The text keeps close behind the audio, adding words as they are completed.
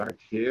start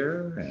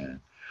here.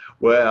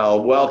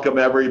 Well, welcome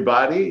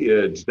everybody.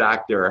 It's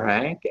Dr.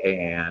 Hank,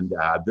 and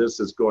this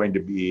is going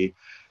to be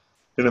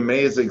an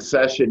amazing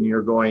session.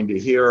 You're going to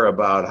hear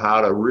about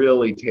how to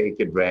really take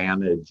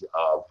advantage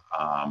of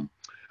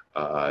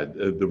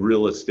the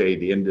real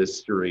estate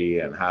industry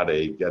and how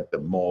to get the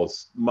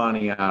most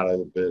money out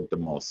of it, the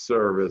most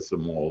service, the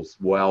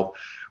most wealth.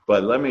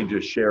 But let me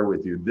just share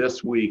with you,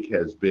 this week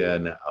has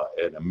been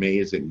an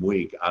amazing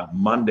week. On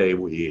Monday,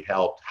 we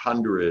helped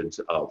hundreds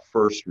of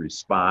first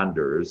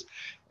responders.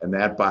 And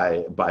that,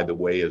 by the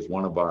way, is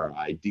one of our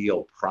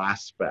ideal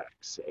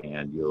prospects.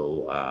 And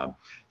you'll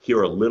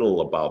hear a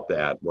little about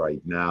that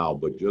right now.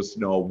 But just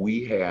know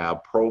we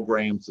have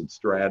programs and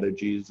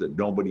strategies that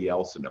nobody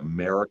else in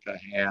America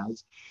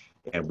has.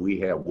 And we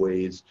have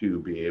ways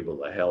to be able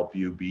to help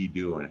you be,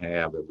 do, and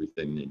have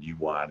everything that you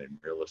want in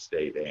real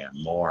estate and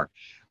more.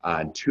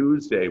 On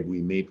Tuesday,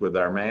 we meet with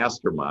our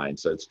mastermind.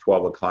 So it's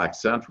 12 o'clock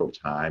Central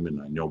Time.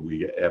 And I know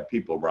we have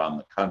people around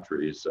the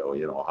country. So,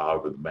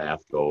 however the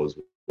math goes,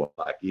 12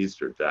 o'clock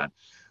Eastern Time.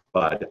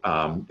 But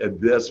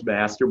this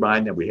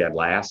mastermind that we had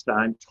last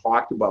time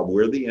talked about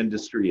where the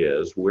industry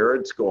is, where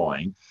it's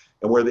going,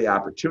 and where the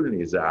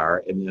opportunities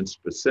are, and then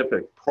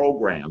specific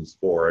programs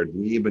for it.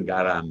 We even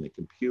got on the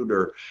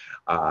computer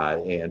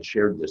and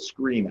shared the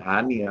screen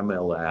on the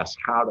MLS,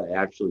 how to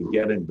actually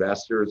get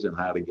investors and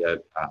how to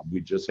get, we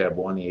just had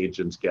one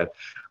agent get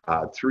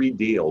 3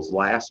 deals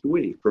last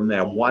week from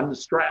that one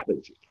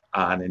strategy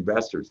on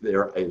investors.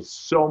 There is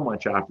so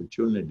much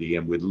opportunity,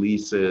 and with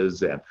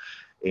leases and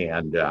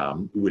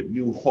with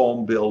new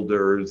home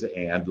builders,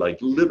 and like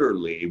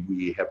literally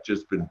we have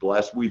just been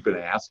blessed. We've been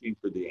asking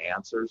for the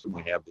answers, and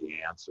we have the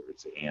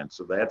answers. And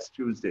so that's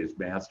Tuesday's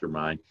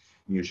mastermind.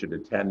 You should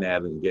attend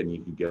that, and again,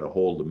 you can get a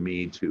hold of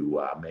me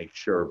to make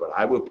sure, but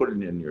I would put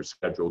it in your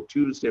schedule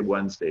Tuesday,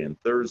 Wednesday,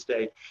 and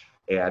Thursday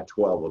at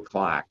 12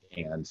 o'clock.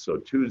 And so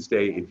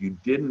Tuesday, if you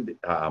didn't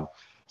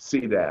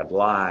see that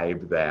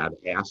live, that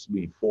ask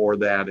me for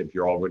that. If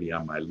you're already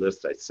on my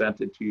list, I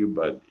sent it to you,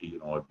 but if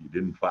you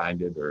didn't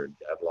find it or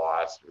got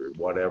lost or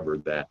whatever,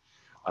 that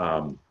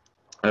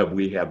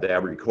we have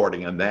that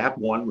recording. And that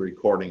one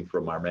recording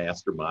from our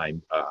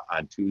mastermind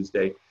on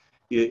Tuesday,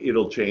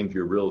 it'll change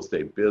your real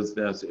estate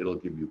business. It'll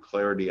give you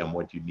clarity on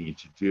what you need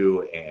to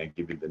do and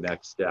give you the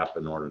next step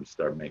in order to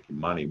start making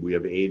money. We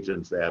have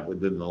agents that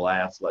within the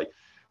last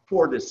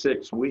 4 to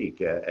 6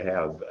 weeks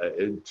have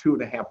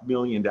 $2.5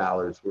 million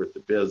worth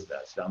of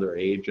business. Now they're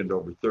agent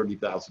over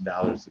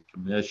 $30,000 in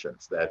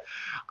commissions. That,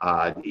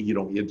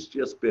 it's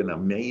just been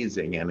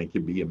amazing, and it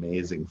can be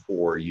amazing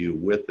for you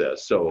with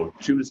this. So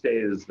Tuesday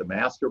is the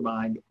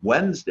mastermind.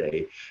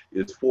 Wednesday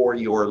is for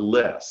your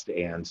list.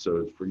 And so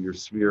it's for your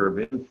sphere of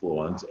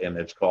influence, and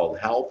it's called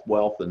Health,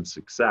 Wealth, and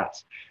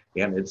Success.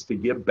 And it's to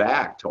give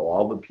back to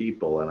all the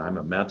people. And I'm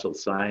a mental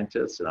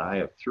scientist, and I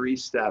have 3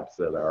 steps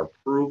that are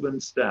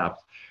proven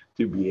steps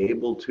to be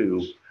able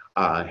to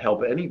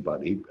help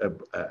anybody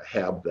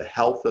have the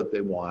health that they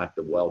want,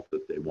 the wealth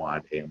that they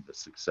want, and the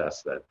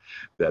success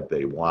that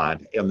they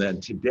want. And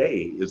then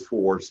today is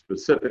for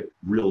specific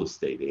real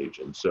estate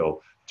agents.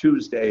 So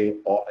Tuesday,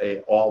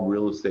 all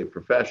real estate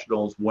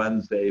professionals.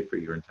 Wednesday for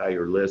your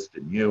entire list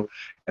and you.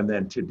 And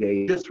then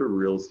today just for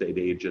real estate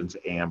agents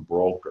and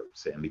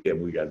brokers. And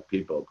again, we got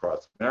people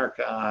across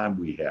America on.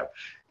 We have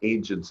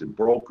agents and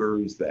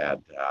brokers that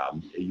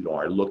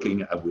are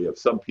looking. We have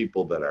some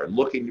people that are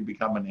looking to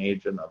become an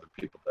agent, other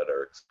people that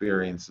are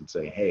experienced and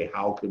saying, hey,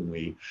 how can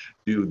we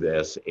do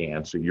this?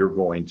 And so you're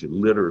going to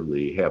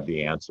literally have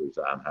the answers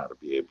on how to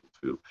be able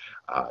to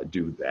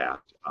do that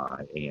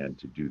and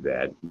to do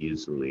that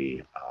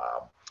easily.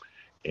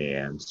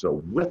 And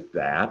so with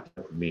that,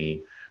 let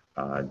me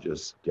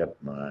just get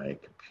my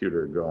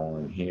computer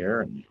going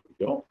here. And here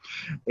we go.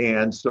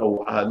 And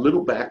so a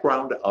little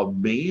background of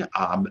me.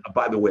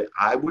 By the way,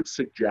 I would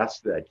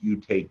suggest that you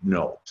take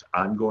notes.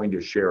 I'm going to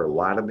share a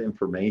lot of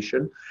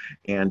information,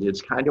 and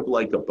it's kind of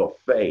like a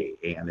buffet.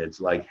 And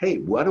it's like, hey,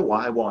 what do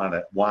I want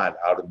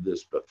out of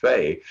this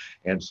buffet?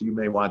 And so you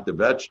may want the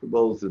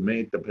vegetables, the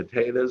meat, the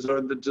potatoes,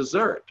 or the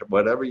dessert,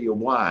 whatever you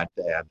want.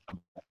 And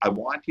I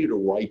want you to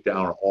write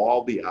down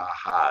all the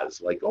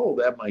ahas, like, oh,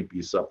 that might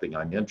be something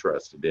I'm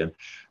interested in,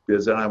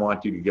 because then I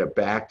want you to get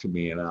back to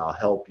me and I'll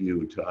help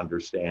you to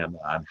understand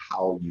on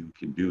how you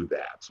can do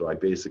that. So I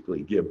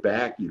basically give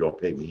back. You don't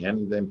pay me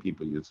anything.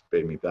 People used to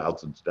pay me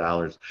thousands of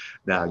dollars.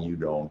 Now you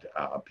don't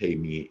pay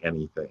me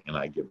anything, and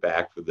I give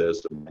back for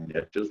this, and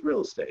it's just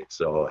real estate.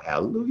 So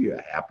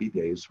hallelujah, happy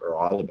days for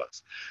all of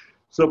us.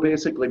 So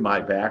basically my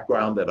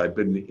background, that I've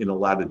been in a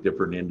lot of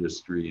different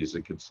industries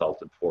and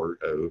consulted for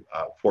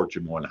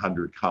Fortune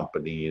 100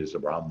 companies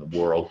around the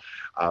world.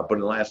 But in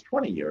the last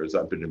 20 years,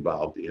 I've been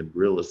involved in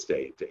real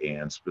estate,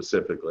 and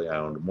specifically I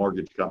owned a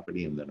mortgage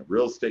company and then a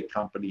real estate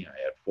company. I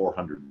had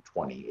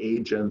 420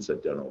 agents.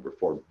 I've done over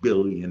 $4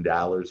 billion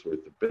worth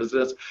of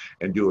business,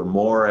 and doing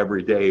more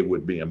every day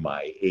with me and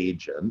my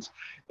agents.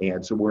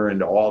 And so we're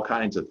into all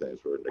kinds of things.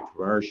 We're into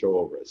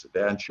commercial,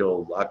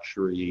 residential,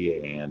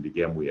 luxury, and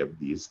again, we have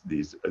these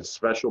these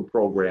special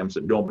programs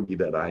that nobody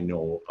that I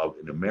know of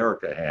in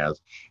America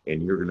has,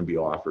 and you're going to be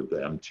offered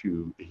them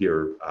to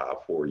here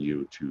for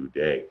you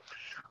today.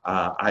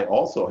 I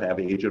also have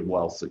Age and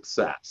Wealth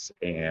Success,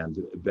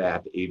 and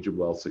that Age and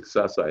Wealth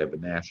Success, I have a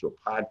national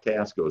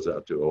podcast, goes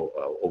out to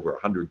over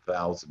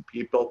 100,000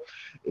 people,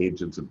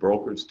 agents and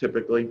brokers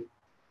typically.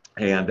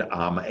 And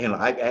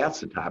I've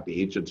asked the top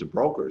agents and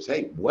brokers,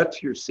 hey,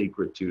 what's your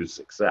secret to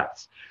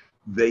success?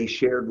 They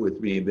shared with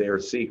me their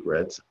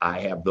secrets. I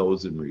have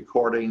those in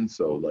recording.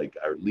 So like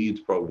our leads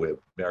program, we have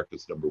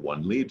America's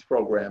 #1 leads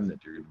program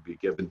that you're going to be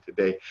given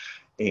today.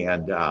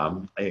 And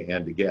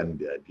again,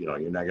 you know,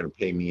 you're not going to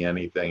pay me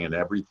anything, and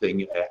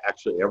everything,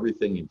 actually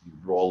everything, if you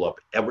roll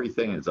up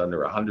everything, is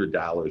under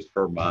 $100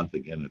 per month.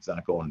 Again, it's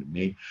not going to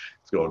me.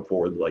 It's going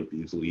forward like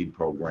these lead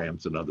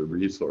programs and other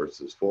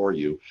resources for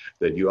you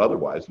that you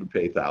otherwise would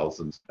pay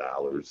thousands of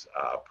dollars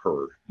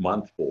per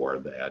month for,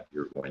 that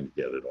you're going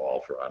to get it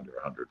all for under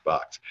 $100.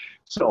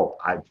 So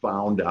I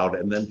found out,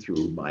 and then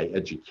through my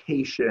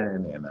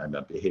education, and I'm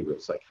a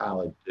behavioral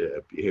psychologist,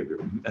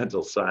 behavioral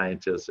mental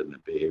scientist, and a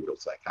behavioral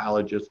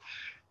psychologist.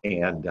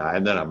 And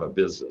then I'm a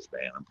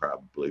businessman. I'm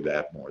probably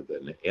that more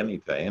than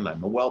anything. And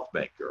I'm a wealth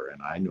maker,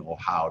 and I know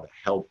how to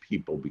help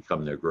people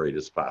become their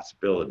greatest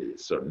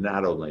possibilities. So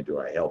not only do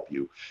I help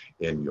you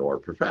in your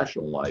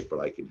professional life, but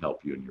I can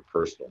help you in your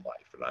personal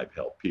life. And I've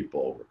helped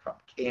people overcome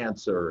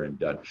cancer and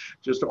done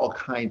just all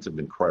kinds of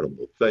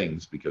incredible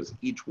things, because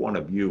each one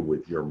of you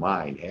with your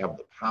mind have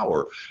the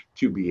power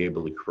to be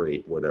able to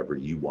create whatever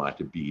you want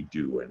to be,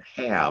 do, and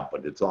have.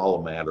 But it's all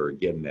a matter of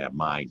getting that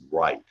mind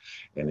right.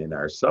 And in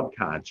our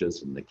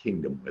subconscious and the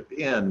kingdom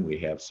within, we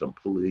have some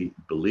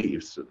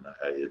beliefs, and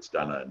it's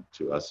done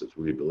unto us as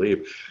we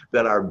believe,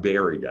 that are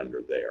buried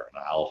under there.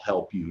 And I'll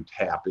help you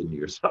tap into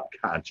your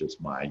subconscious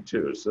mind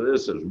too. So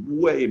this is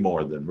way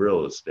more than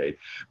real estate.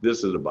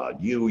 This is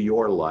about you,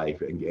 your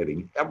life, and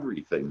getting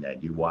everything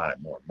that you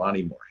want: more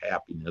money, more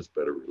happiness,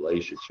 better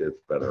relationships,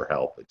 better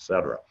health,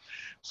 etc.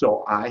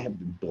 So I have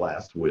been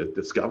blessed with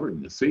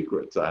discovering the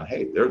secrets on,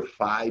 hey, there's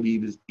 5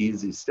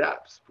 easy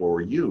steps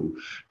for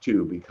you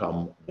to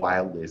become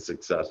wildly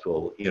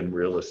successful in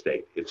real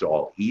estate. It's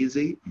all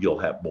easy. You'll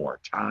have more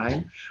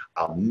time.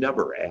 I'll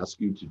never ask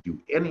you to do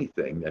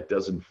anything that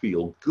doesn't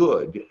feel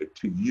good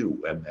to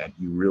you, and that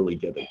you really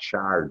get a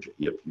charge,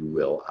 if you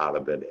will, out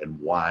of it and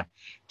want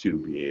to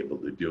be able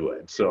to do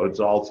it. So it's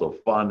also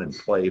fun and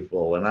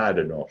playful. And I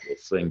don't know if we'll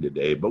sing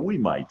today, but we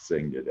might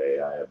sing today.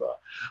 I have a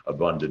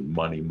abundant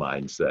money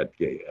mindset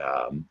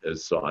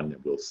song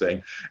that we'll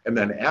sing. And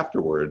then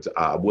afterwards,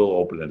 we'll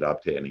open it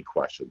up to any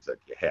questions that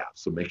you have.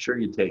 So make sure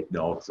you take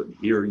notes, and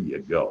here you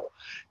go.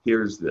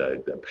 Here's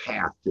the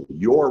path to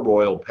your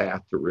royal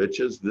path to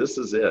riches. This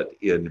is it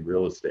in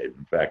real estate.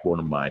 In fact, one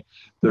of my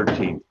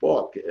 13th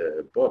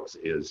books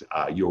is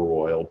Your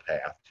Royal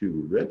Path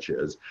to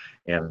Riches,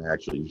 and it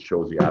actually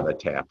shows you how to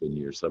tap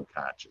into your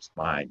subconscious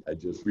mind. I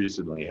just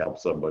recently helped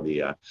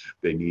somebody,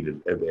 they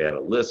had a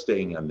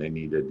listing, and they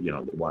needed, you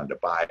know, they wanted to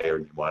buy it,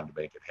 and you wanted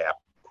to make it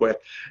happen quick.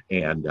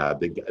 And I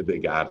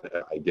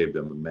gave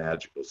them a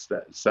magical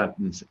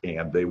sentence,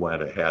 and they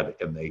went ahead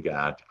and they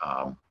got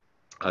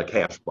a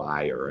cash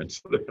buyer, and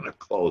so they're going to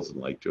close in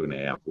like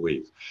 2.5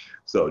 weeks.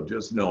 So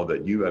just know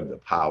that you have the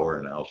power,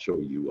 and I'll show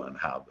you on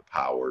how the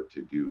power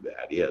to do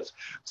that is.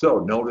 So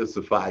notice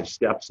the 5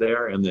 steps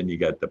there, and then you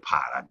get the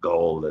pot of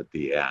gold at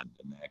the end.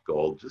 And that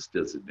gold just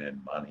isn't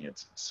in money,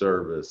 it's in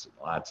service and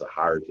lots of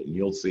heart. And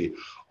you'll see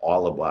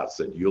all of us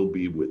that you'll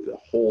be with the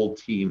whole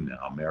team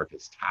now,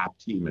 America's top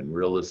team in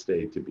real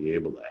estate, to be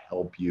able to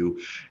help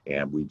you.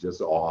 And we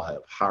just all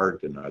have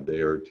heart and are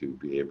there to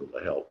be able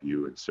to help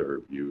you and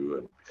serve you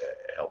and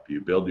help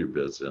you build your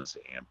business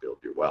and build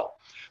your wealth.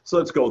 So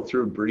let's go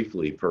through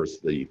briefly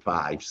first the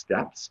 5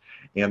 steps.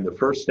 And the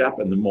first step,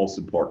 and the most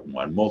important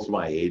one, most of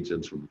my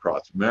agents from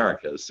across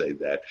America say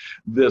that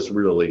this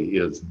really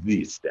is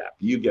the step.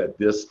 You get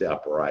this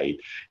step right.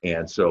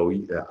 And so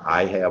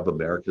I have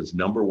America's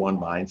 #1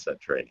 mindset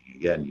training.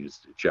 Again,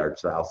 used to charge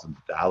thousands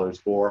of dollars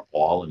for,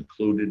 all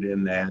included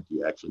in that.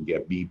 You actually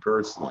get me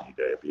personally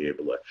to be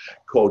able to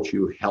coach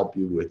you, help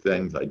you with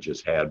things. I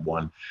just had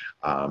one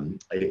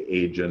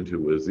agent who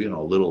was, you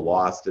know, a little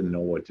lost, didn't know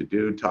what to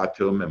do, talked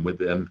to him, and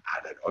within,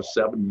 I don't know,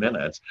 7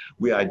 minutes,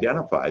 we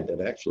identified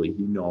that actually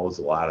he knows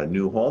a lot of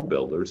new home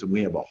builders, and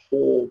we have a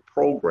whole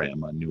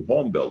program on new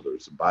home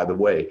builders. And by the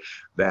way,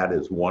 that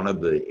is one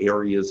of the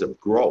areas of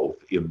growth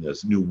in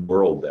this new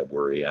world that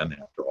we're in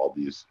after all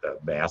these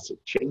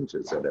massive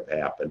changes that have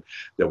happened.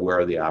 That where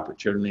are the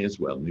opportunities?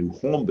 Well, new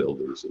home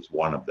builders is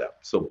one of them.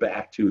 So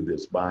back to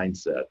this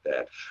mindset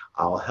that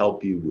I'll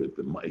help you with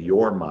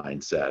your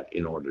mindset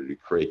in order to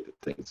create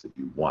the things that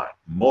you want.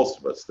 Most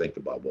of us think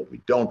about what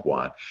we don't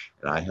want,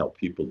 and I help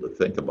people to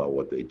think about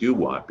what they do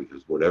want,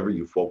 because whatever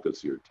you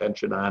focus your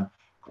attention on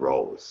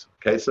grows.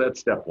 Okay, so that's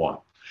step 1.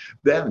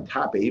 Then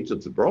top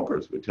agents and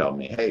brokers would tell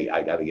me, hey,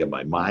 I got to get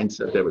my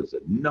mindset. That was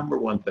the number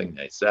one thing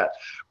they said.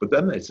 But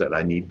then they said,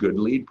 I need good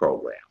lead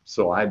programs.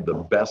 So I have the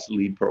best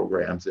lead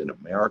programs in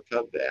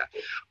America.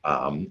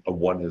 That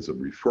one is a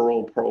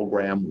referral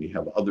program. We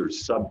have other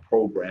sub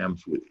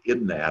programs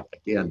within that.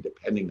 Again,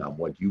 depending on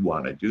what you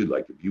want to do,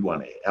 like if you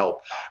want to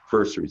help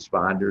first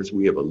responders,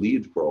 we have a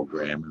leads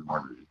program in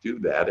order to do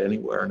that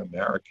anywhere in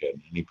America,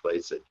 in any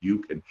place that you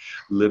can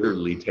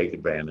literally take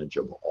advantage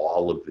of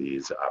all of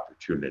these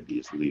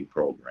opportunities, lead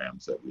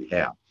programs that we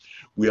have.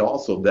 We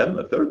also, then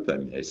the third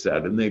thing they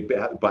said, and they,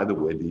 by the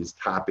way, these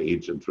top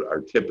agents are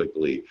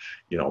typically,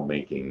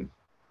 making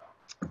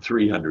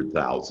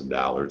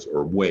 $300,000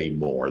 or way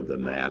more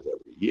than that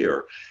every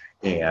year.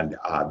 And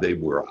they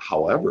were,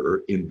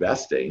 however,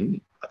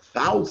 investing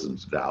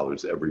thousands of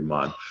dollars every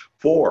month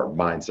for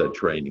mindset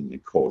training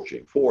and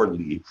coaching, for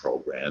lead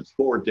programs,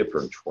 for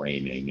different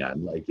training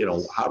on, like,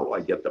 how do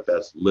I get the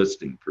best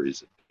listing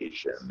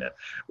presentation, and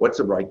what's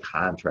the right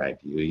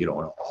contract, and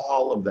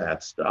all of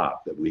that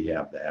stuff that we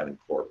have that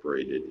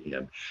incorporated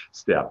in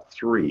step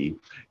 3.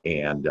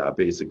 And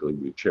basically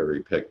we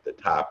cherry pick the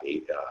top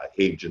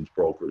agents,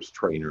 brokers,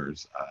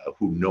 trainers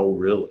who know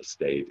real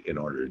estate in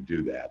order to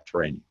do that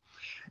training.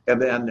 And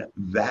then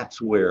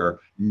that's where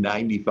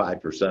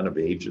 95% of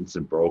agents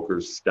and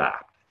brokers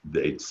stopped.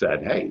 They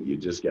said, hey, you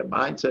just get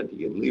mindset,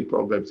 you get lead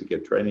programs, you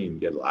get training, you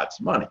get lots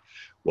of money.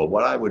 Well,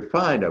 what I would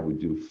find, I would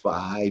do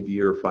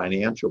 5-year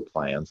financial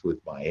plans with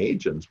my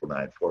agents when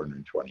I had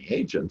 420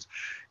 agents.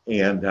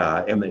 And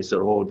they said,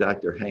 oh,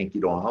 Dr. Hank,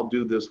 I'll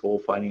do this whole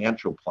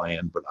financial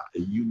plan, but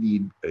you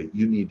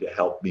need to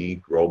help me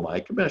grow my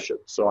commission.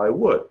 So I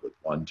would, with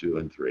 1, 2,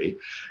 and 3.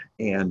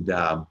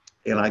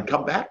 And I'd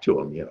come back to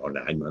them,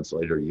 9 months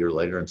later, a year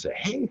later, and say,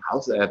 hey,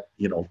 how's that,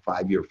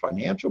 5-year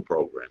financial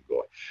program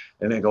going?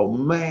 And they go,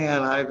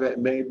 man, I've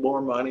made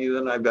more money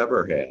than I've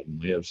ever had.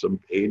 And we have some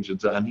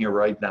agents on here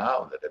right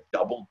now that have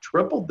doubled,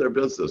 tripled their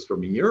business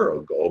from a year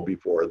ago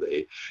before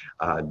they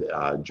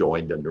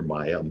joined under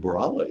my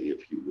umbrella,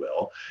 if you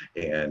will,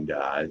 and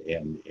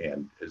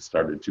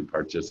started to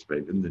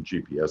participate in the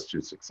GPS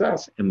to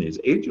Success. And these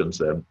agents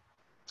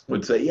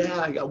would say, yeah,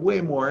 I got way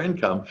more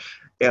income.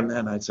 And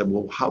then I said,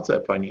 well, how's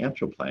that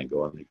financial plan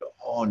going? They go,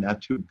 oh,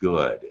 not too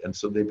good. And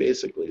so they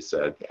basically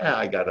said, yeah,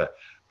 I got a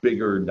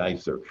bigger,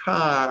 nicer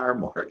car,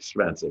 more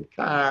expensive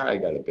car. I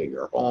got a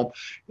bigger home.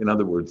 In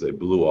other words, they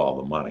blew all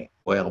the money.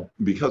 Well,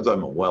 because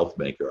I'm a wealth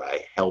maker,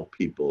 I help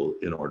people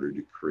in order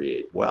to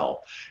create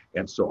wealth.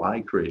 And so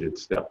I created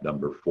step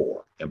number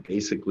 4. And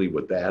basically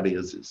what that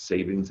is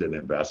savings and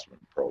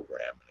investment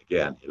program.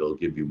 Again, it'll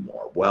give you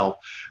more wealth,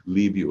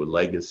 leave you a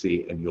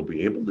legacy, and you'll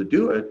be able to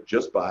do it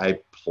just by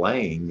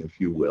playing, if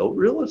you will,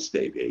 real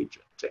estate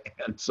agent.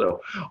 And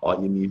so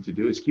all you need to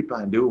do is keep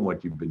on doing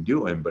what you've been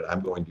doing, but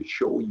I'm going to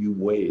show you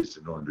ways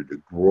in order to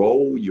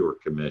grow your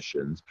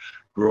commissions,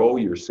 grow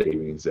your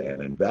savings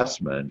and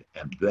investment.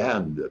 And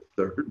then the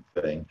third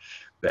thing,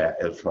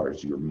 that as far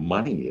as your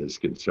money is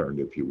concerned,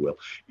 if you will,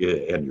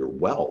 and your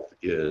wealth,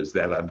 is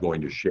that I'm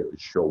going to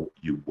show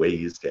you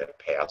ways to have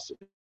passive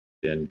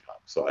income.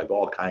 So I have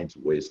all kinds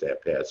of ways to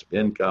have passive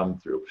income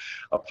through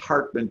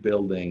apartment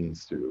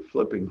buildings, through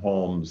flipping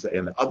homes,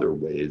 and other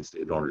ways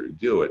in order to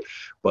do it.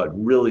 But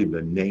really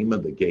the name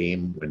of the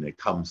game when it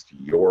comes to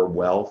your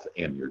wealth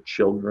and your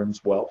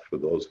children's wealth, for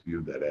those of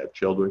you that have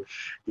children,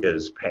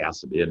 is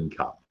passive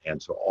income. And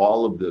so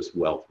all of this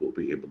wealth will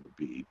be able to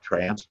be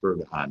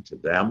transferred onto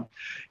them.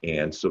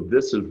 And so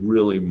this is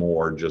really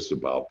more just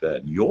about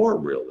that, your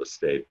real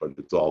estate, but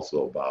it's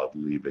also about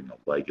leaving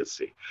a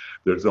legacy.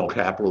 There's no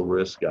capital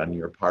risk on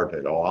your part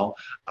at all,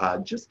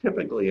 just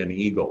typically an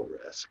ego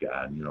risk.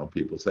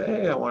 People say,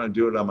 hey, I want to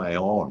do it on my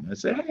own. I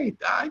say, hey,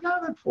 I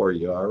got it for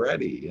you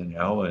already,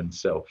 and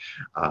so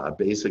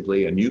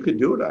basically, and you could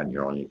do it on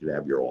your own. You could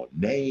have your own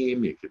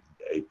name, you could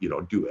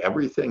do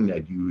everything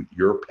that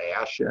your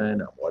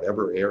passion or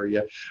whatever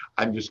area.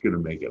 I'm just going to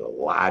make it a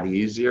lot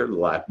easier, a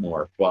lot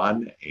more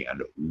fun,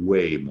 and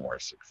way more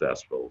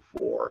successful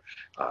for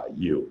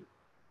you.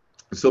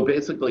 So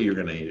basically, you're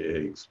going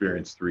to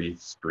experience 3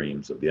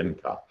 streams of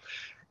income.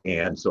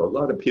 And so a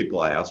lot of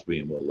people ask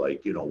me, well,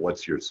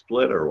 what's your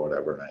split or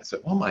whatever? And I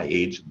said, well, my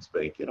agents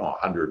make,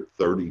 130%,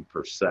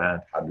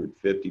 150%,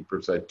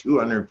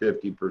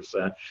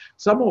 250%,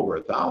 some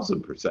over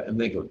 1,000%. And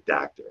they go,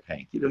 Dr.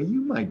 Hank,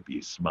 you might be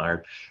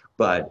smart,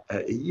 but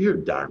you're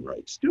darn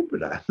right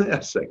stupid on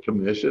this. The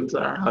commissions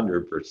are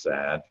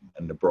 100%,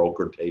 and the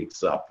broker takes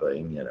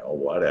something,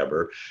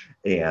 whatever.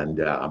 And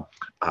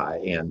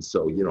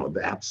so,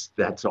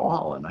 that's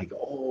all. And I go,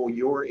 oh,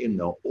 you're in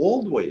the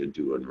old way of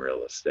doing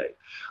real estate.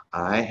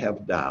 I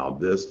have now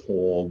this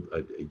whole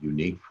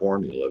unique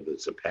formula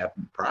that's a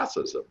patent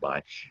process of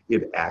mine.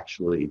 It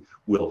actually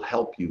will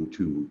help you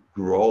to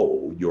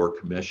grow your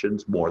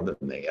commissions more than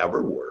they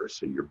ever were.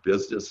 So your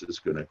business is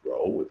going to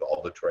grow with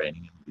all the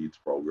training and leads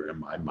program,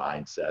 my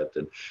mindset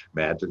and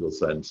magical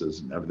sentences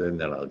and everything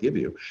that I'll give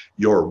you.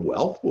 Your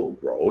wealth will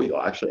grow.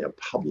 You'll actually have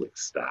public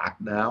stock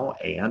now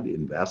and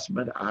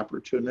investment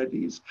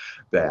opportunities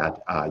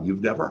that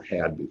you've never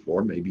had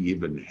before, maybe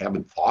even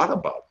haven't thought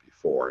about before.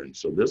 for. And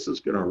so this is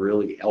going to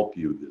really help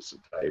you. This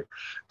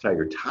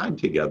entire time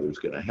together is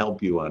going to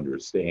help you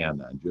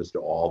understand on just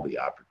all the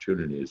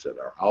opportunities that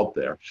are out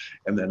there.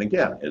 And then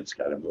again, it's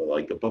kind of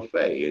like a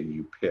buffet, and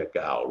you pick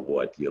out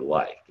what you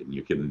like. And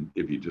you can,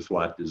 if you just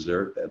want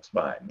dessert, that's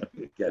fine.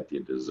 You get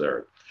you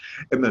dessert.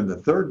 And then the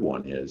third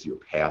one is your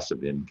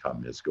passive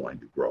income is going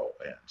to grow.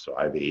 And so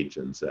I have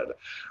agents that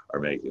are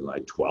making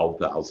like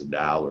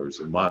 $12,000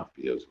 a month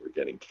because we're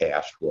getting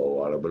cash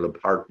flow out of an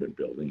apartment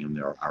building. And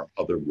there are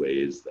other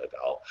ways that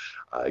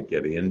I'll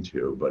get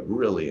into, but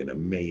really an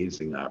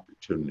amazing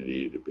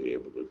opportunity to be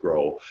able to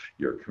grow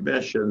your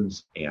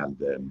commissions and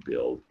then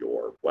build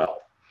your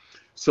wealth.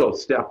 So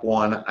step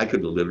one, I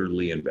could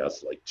literally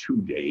invest like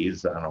 2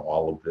 days on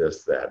all of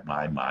this, that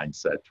my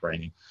mindset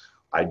training.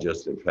 I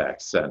just, in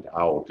fact, sent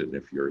out, and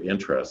if you're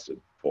interested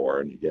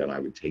for, and again, I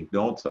would take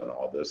notes on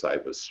all this, I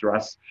have a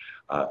stress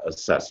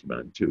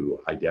assessment to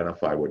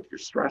identify what your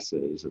stress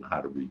is and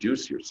how to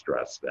reduce your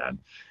stress then.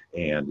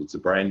 And it's a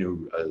brand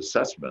new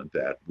assessment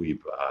that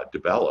we've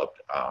developed.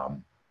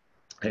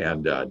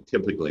 And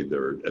typically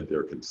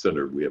they're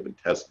considered, we haven't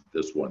tested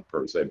this one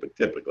per se, but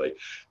typically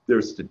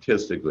they're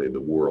statistically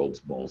the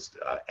world's most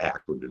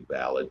accurate and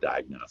valid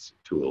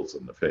diagnostic tools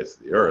on the face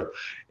of the earth.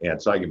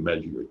 And so I can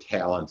measure your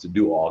talents and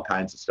do all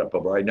kinds of stuff.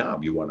 But right now,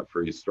 if you want a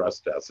free stress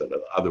test that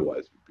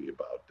otherwise would be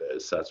about the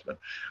assessment,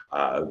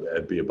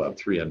 it'd be about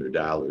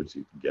 $300,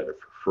 you can get it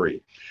for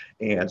free.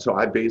 And so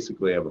I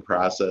basically have a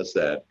process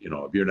that, you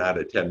know, if you're not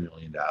a $10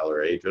 million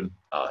agent,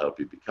 I'll help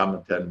you become a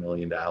 $10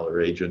 million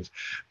agent,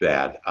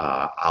 that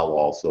I'll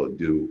also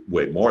do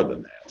way more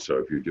than that. So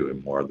if you're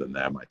doing more than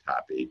that, my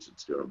top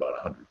agent's doing about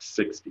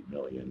 160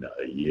 million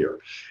a year.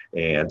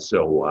 And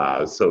so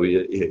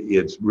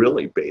it's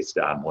really based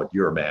on what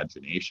your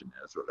imagination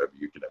is, whatever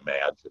you can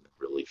imagine and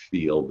really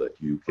feel that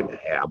you can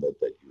have it,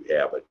 that you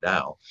have it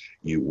now,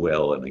 you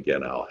will. And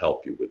again, I'll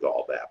help you with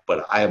all that.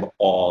 But I have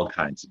all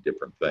kinds of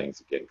different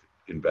things. Again,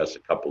 invest a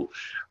couple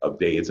of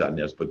days on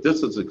this, but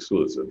this is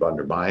exclusive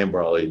under my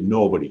umbrella.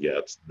 Nobody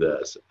gets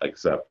this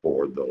except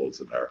for those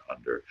that are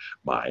under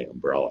my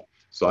umbrella.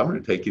 So I'm going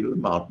to take you to the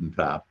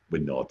mountaintop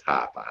with no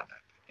top on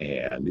it,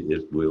 and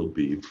it will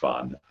be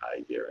fun,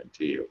 I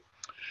guarantee you.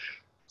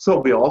 So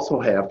we also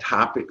have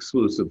top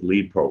exclusive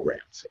lead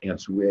programs, and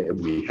so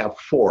we have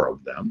 4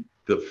 of them.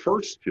 The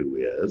first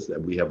 2 is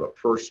that we have a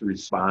first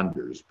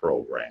responders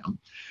program.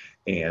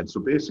 And so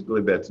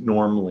basically that's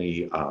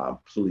normally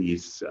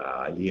police,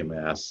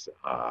 EMS,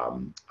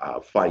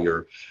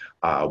 fire.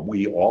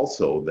 We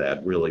also,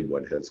 that really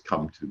what has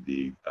come to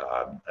the,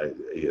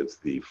 is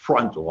the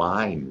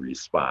frontline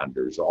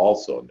responders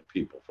also, and the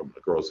people from the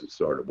grocery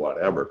store to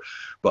whatever.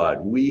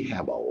 But we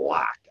have a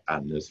lock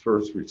on this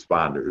first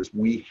responders.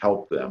 We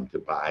help them to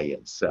buy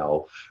and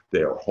sell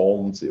their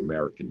homes, the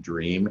American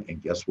dream.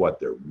 And guess what?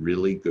 They're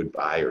really good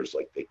buyers.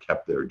 Like, they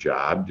kept their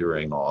job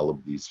during all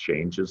of these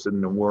changes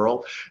in the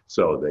world.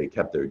 So they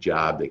kept their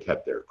job, they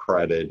kept their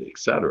credit, et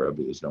cetera,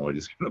 because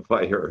nobody's going to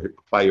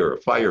fire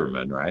a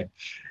fireman, right?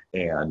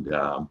 And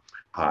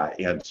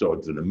so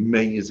it's an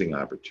amazing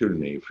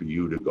opportunity for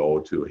you to go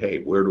to, hey,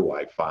 where do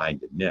I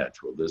find a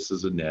niche? Well, this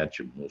is a niche,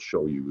 and we'll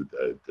show you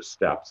the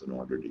steps in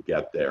order to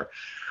get there.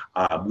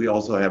 We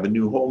also have a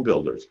new home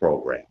builders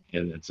program,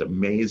 and it's an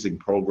amazing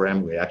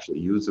program. We actually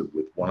use it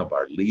with one of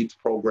our leads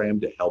program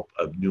to help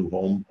new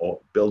home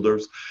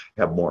builders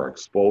have more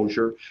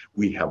exposure.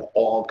 We have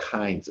all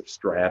kinds of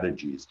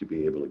strategies to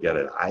be able to get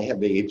it. I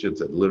have agents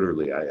that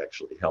literally, I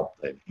actually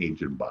helped an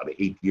agent about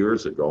 8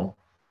 years ago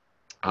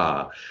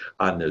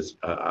on this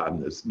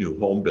new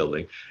home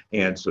building.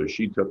 And so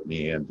she took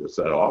me and just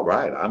said, all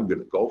right, I'm going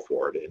to go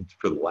for it. And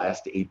for the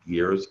last 8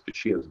 years,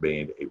 she has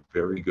made a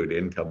very good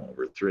income,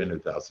 over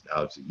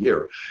 $300,000 a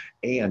year.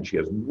 And she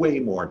has way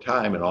more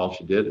time. And all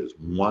she did is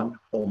one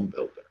home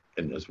builder.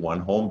 And this one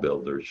home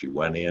builder, she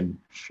went in,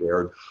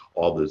 shared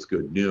all this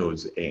good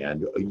news,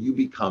 and you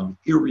become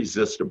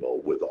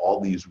irresistible with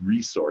all these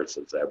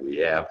resources that we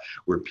have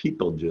where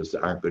people just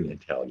aren't going to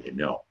tell you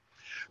no.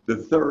 The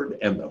third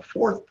and the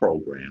fourth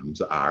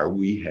programs are,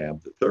 we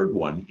have, the third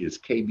one is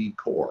KB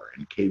Core.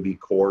 And KB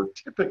Core,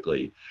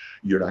 typically,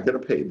 you're not going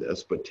to pay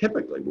this, but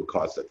typically will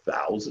cost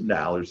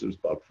 $1,000. There's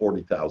about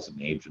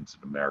 40,000 agents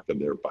in America.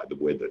 They're, by the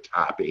way, the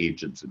top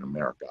agents in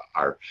America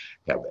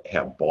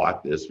have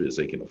bought this because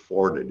they can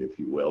afford it, if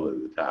you will. They're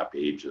the top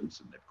agents,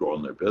 and they've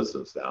grown their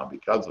business now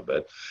because of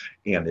it.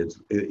 And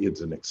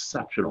it's an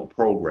exceptional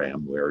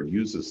program where it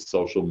uses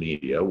social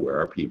media, where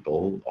our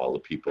people, all the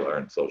people are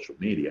in social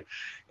media,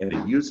 and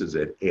it uses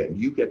it, and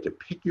you get to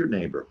pick your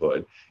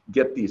neighborhood,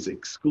 get these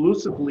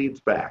exclusive leads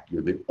back.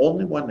 You're the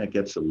only one that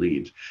gets the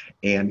leads,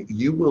 and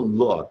you will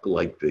look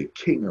like the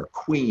king or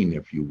queen,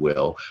 if you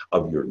will,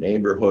 of your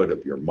neighborhood,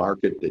 of your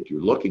market that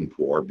you're looking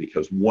for,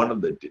 because one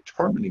of the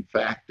determining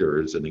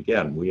factors, and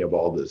again, we have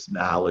all this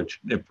knowledge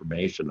and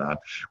information on,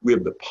 we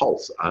have the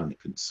pulse on the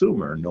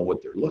consumer, know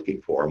what they're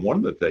looking for. And one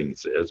of the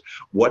things is,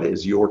 what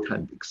is your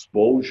kind of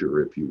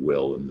exposure, if you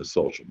will, in the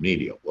social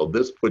media? Well,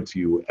 this puts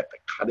you at the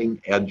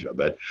cutting edge of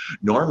it.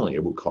 Normally,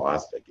 it would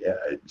cost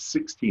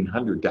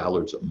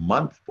 $1,600 a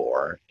month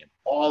for, and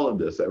all of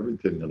this,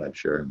 everything that I'm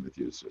sharing with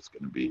you is just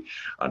going to be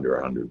under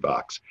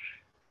 $100.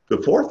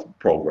 The fourth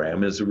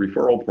program is a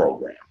referral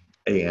program.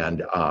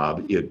 And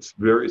it's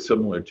very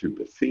similar to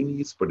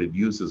Buffini's, but it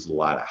uses a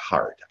lot of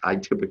heart. I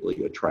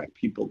typically attract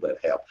people that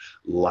have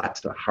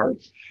lots of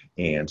heart.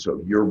 And so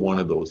if you're one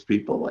of those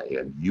people,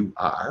 and you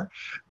are,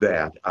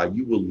 that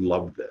you will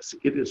love this.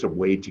 It is a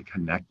way to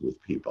connect with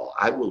people.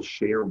 I will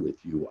share with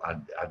you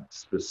on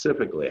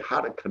specifically how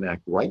to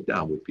connect right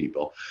now with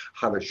people,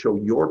 how to show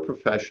your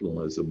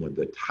professionalism with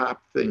the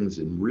top things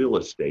in real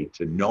estate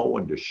to know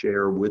and to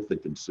share with the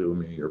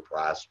consumer, your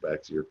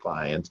prospects, your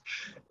clients,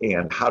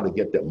 and how to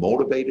get them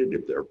motivated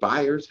if they're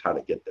buyers, how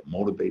to get them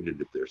motivated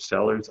if they're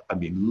sellers. I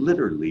mean,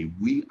 literally,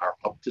 we are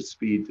up to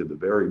speed to the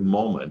very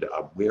moment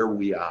of where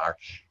we are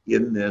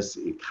in this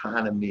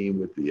economy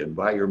with the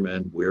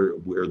environment, where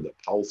the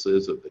pulse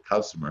is of the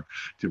customer,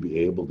 to be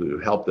able to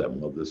help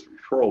them. Well, this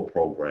referral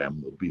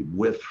program will be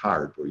with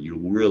heart, where you'll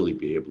really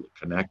be able to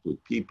connect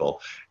with people,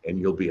 and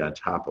you'll be on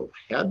top of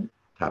head,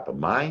 top of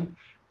mind,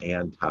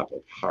 and top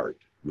of heart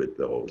with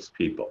those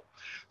people.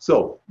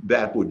 So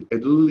that would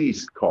at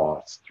least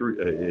cost,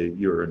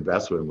 your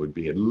investment would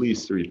be at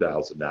least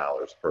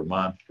 $3,000 per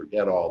month.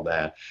 Forget all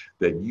that,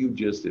 that you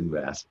just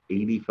invest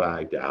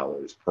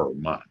 $85 per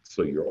month.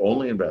 So your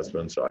only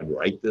investment, so I'd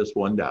write this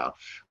one down.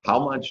 How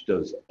much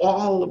does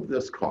all of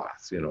this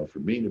cost? You know, for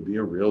me to be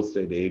a real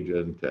estate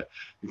agent, to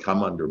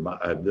come under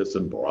this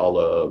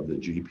umbrella of the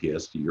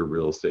GPS to your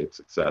real estate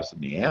success?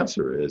 And the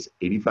answer is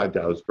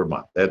 $85 per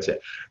month. That's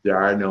it. There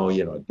are no,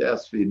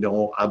 desk fee,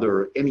 no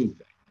other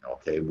anything.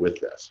 Okay, with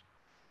this.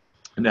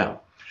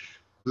 Now,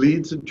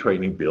 leads and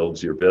training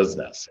builds your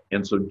business.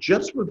 And so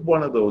just with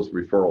one of those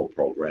referral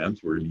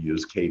programs, we're going to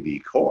use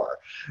KV Core,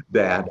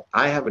 that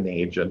I have an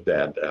agent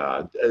that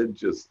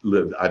just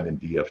lived, I'm in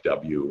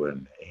DFW,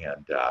 and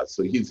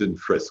so he's in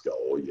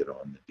Frisco, in the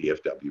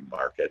DFW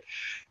market.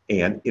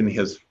 And in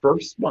his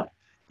first month,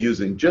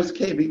 using just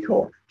KV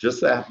Core,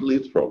 just that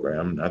leads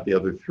program, not the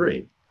other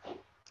three,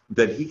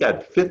 that he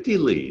got 50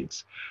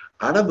 leads.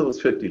 Out of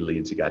those 50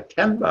 leads, he got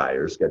 10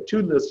 buyers, got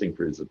 2 listing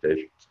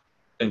presentations,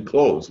 and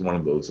closed one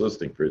of those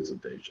listing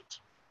presentations.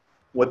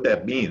 What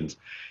that means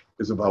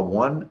is about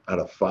 1 out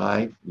of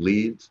 5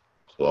 leads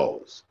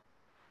close.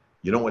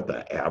 You know what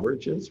the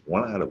average is?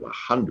 1 out of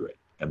 100.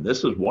 And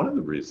this is one of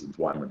the reasons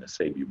why I'm going to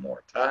save you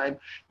more time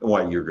and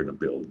why you're going to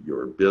build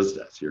your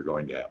business. You're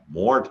going to have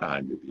more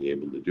time to be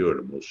able to do it.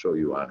 And we'll show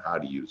you on how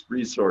to use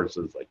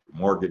resources like your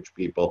mortgage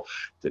people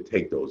to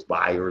take those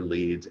buyer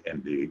leads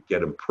and to get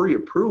them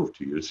pre-approved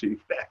to you, so you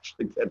can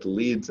actually get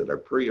leads that are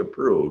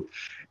pre-approved.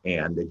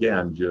 And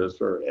again, just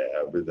for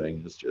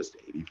everything is just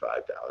 $85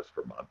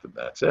 per month, and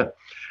that's it.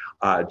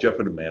 Jeff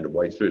and Amanda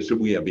White. So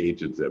we have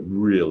agents that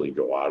really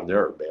go out, and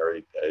they're a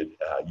married,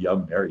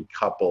 young married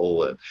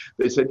couple, and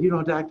they said,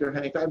 Dr.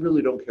 Hank, I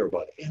really don't care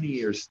about any of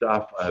your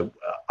stuff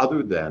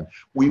other than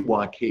we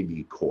want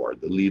KV Core,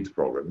 the leads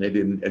program. They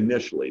didn't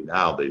initially.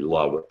 Now they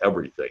love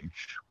everything,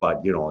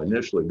 but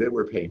initially they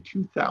were paying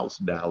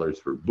 $2,000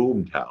 for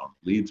Boomtown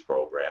leads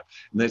program,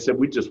 and they said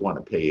we just want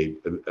to pay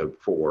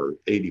for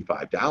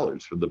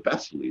 $85 for the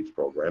best leads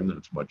program.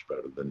 That's much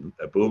better than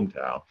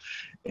Boomtown,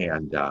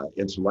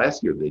 and so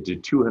last year they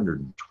did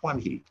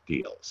 220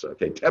 deals.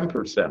 Okay,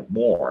 10%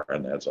 more,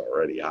 and that's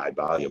already high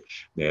volume.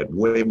 They had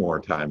way more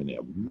time, and they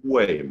have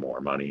way more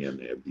money, and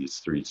they have these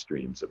 3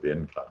 streams of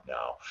income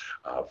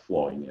now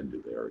flowing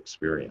into their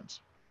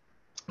experience.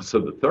 So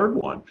the third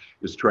one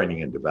is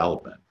training and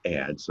development.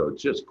 And so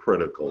it's just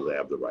critical to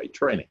have the right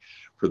training.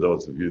 For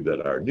those of you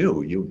that are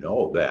new, you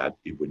know that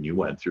when you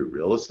went through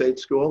real estate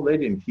school, they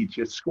didn't teach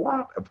you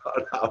squat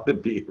about how to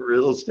be a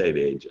real estate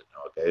agent.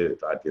 Okay, they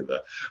taught you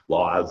the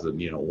laws and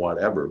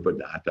whatever, but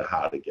not to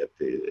how to get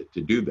to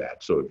do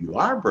that. So if you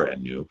are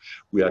brand new,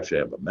 we actually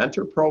have a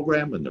mentor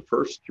program, and the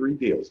first 3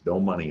 deals, no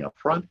money up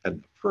front,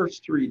 and the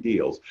first 3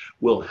 deals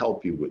will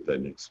help you with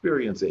an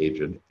experienced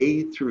agent,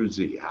 A through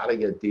Z, how to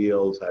get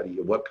deals,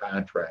 what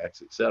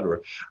contracts, etc.,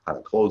 how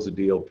to close a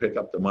deal, pick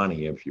up the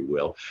money, if you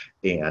will,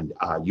 and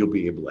you'll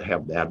be able to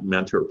have that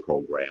mentor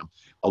program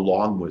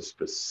along with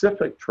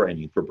specific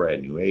training for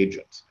brand new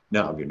agents.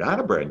 Now, if you're not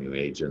a brand new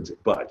agent,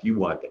 but you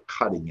want the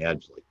cutting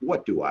edge, like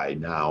what do I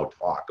now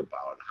talk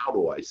about? How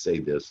do I say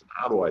this? And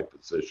how do I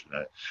position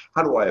it?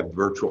 How do I have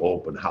virtual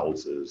open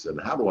houses? And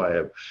how do I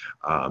have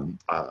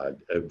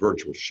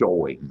virtual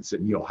showings?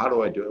 And how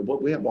do I do it? Well,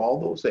 we have all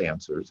those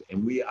answers,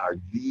 and we are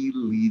the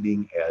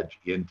leading edge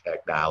in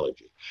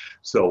technology.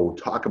 So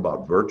talk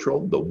about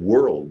virtual. The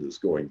world is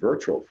going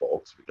virtual,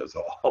 folks, because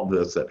of all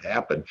this that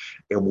happened,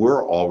 and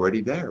we're already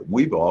there.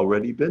 We've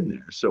already been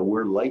there. So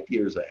we're light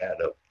years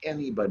ahead of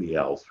anybody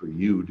else for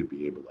you to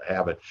be able to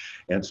have it.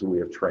 And so we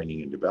have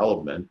training and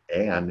development,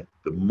 and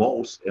the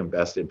most and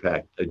best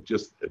impact.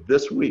 Just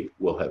this week,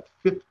 we'll have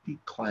 50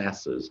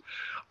 classes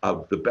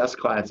of the best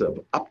class of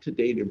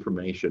up-to-date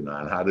information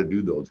on how to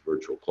do those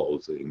virtual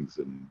closings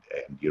and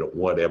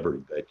whatever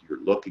that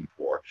you're looking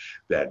for,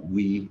 that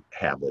we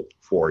have it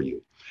for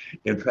you.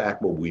 In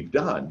fact, what we've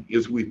done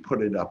is we've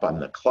put it up on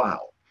the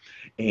cloud.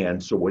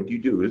 And so what you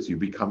do is you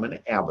become an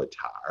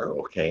avatar,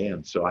 okay?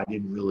 And so I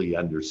didn't really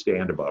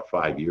understand about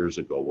 5 years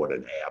ago what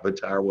an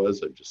avatar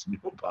was. I just knew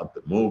about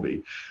the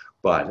movie.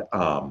 But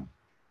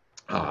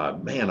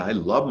man, I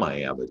love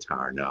my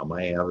avatar now.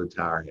 My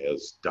avatar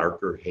has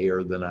darker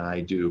hair than I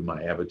do.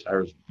 My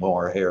avatar has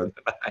more hair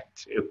than I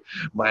do.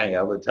 My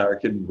avatar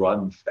can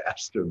run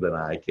faster than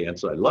I can.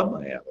 So I love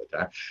my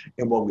avatar.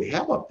 And what we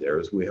have up there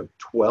is we have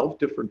 12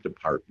 different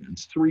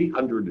departments,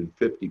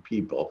 350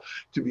 people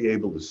to be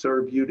able to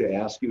serve you, to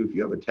ask you if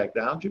you have a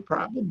technology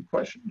problem,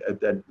 question,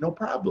 then no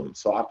problem.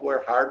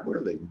 Software,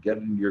 hardware, they can get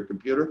into your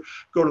computer,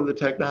 go to the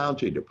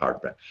technology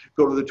department,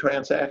 go to the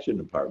transaction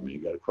department.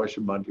 You got a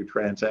question about your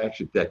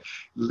transaction, that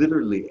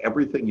literally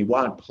everything you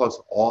want, plus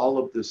all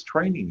of this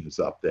training is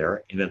up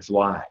there and it's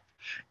live.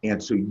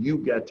 And so you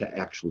get to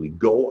actually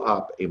go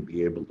up and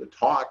be able to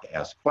talk,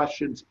 ask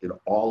questions in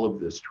all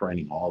of this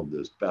training, all of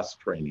this best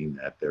training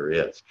that there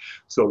is.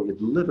 So it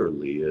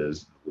literally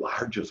is the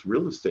largest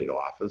real estate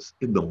office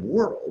in the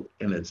world,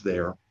 and it's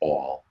there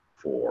all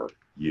for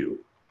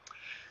you.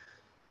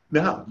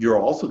 Now, you're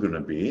also going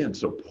to be, and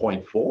so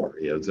point four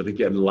is, and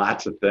again,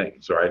 lots of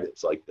things, right?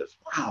 It's like this,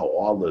 wow,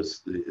 all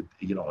this,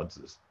 it's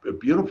this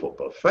beautiful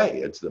buffet.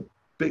 It's the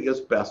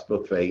biggest, best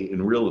buffet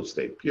in real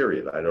estate,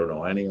 period. I don't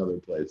know any other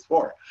place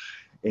for it.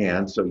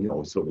 And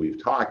so, so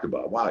we've talked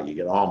about, wow, you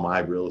get all my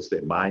real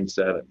estate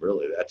mindset, and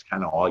really that's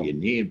kind of all you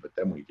need. But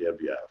then we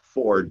give you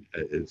 4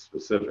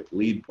 specific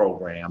lead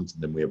programs,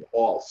 and then we have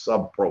all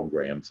sub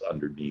programs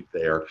underneath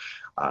there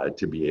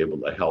to be able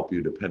to help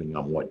you depending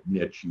on what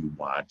niche you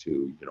want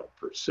to,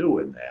 pursue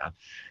in that.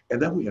 And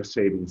then we have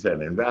savings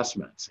and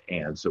investments.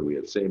 And so we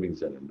have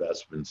savings and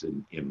investments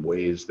in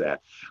ways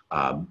that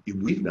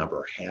we've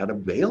never had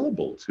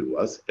available to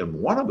us. And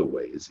one of the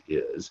ways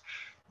is,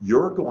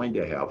 you're going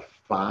to have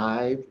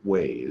 5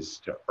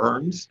 ways to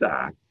earn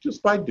stock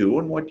just by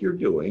doing what you're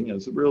doing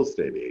as a real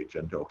estate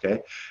agent,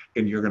 okay?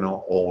 And you're going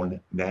to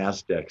own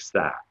NASDAQ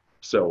stock.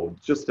 So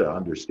just to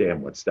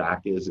understand what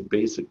stock is, it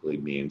basically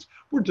means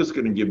we're just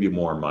going to give you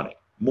more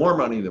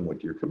money than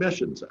what your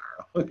commissions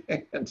are,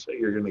 okay? And so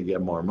you're going to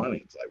get more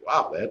money. It's like,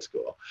 wow, that's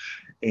cool.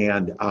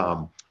 And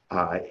a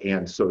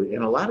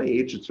lot of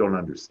agents don't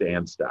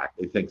understand stock.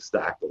 They think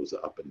stock goes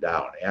up and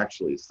down.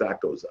 Actually,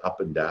 stock goes up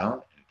and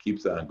down,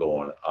 keeps on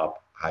going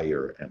up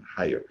higher and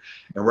higher.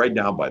 And right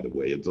now, by the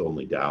way, it's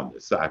only down,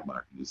 the stock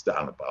market is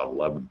down about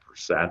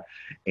 11%,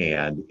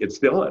 and it's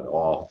still at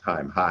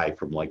all-time high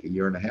from like a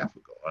year and a half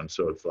ago. And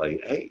so it's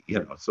like, hey,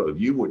 so if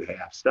you would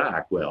have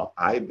stock, well,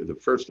 the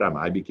first time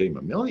I became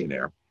a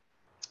millionaire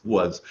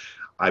was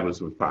I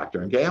was with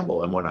Procter &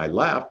 Gamble. And when I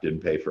left,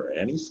 didn't pay for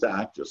any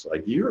stock, just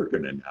like you're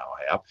going to now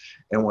have.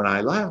 And when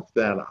I left,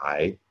 then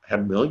I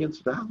had millions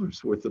of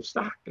dollars worth of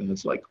stock. And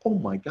it's like, oh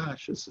my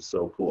gosh, this is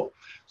so cool.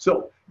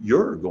 So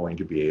you're going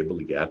to be able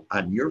to get,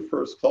 on your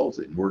first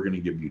closing, we're going to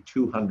give you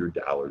 $200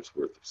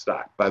 worth of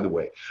stock. By the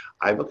way,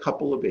 I have a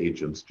couple of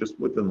agents just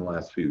within the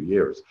last few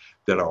years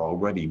that are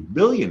already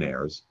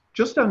millionaires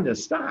just on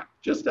this stock,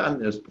 just on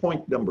this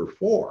point number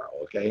 4,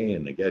 okay?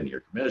 And again, your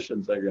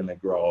commissions are going to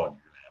grow, and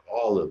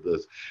all of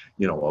this,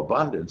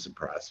 abundance and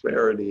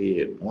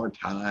prosperity and more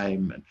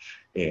time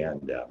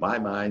and my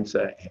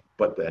mindset.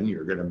 But then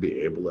you're going to be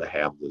able to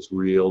have this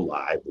real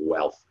live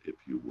wealth, if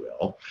you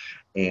will.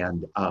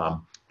 And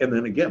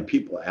then again,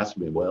 people ask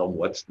me, well,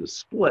 what's the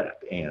split?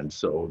 And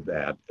so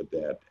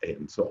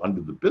so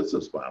under the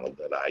business model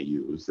that I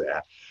use,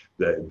 that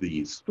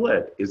the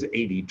split is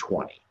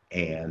 80-20.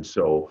 And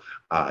so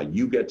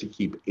you get to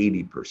keep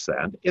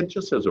 80%. It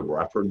just as a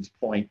reference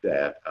point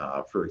that,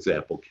 for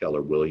example,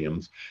 Keller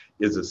Williams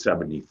is a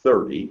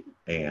 70-30,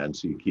 and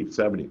so you keep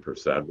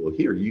 70%. Well,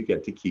 here you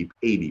get to keep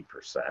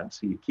 80%,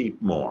 so you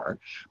keep more.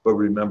 But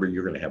remember,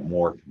 you're going to have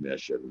more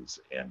commissions,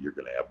 and you're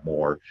going to have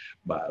more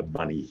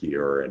money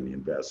here and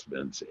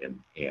investments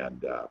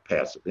and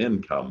passive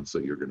income, so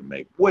you're going to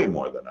make way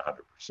more than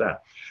 100%.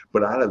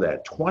 But out of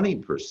that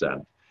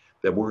 20%,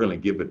 that we're going to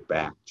give it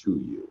back to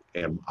you.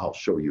 And I'll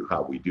show you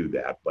how we do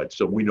that. But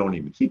so we don't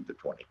even keep the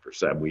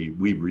 20%. We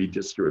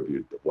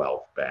redistribute the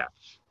wealth back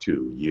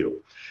to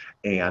you.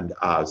 And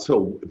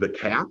so the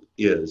cap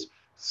is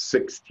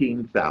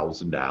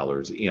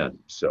 $16,000 in.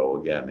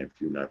 So again, if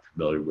you're not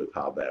familiar with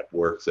how that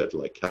works, at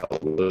like Keller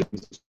Williams,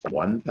 it's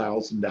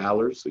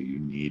 $1,000. So you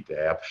need to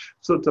have,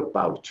 so it's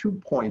about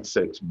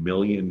 $2.6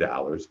 million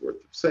worth of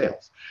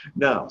sales.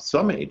 Now,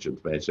 some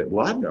agents may say,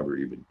 well, I've never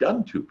even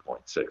done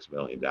 $2.6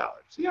 million.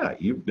 Yeah,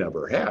 you've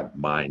never had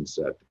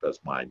mindset, the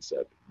best mindset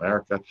in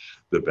America,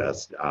 the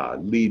best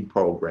lead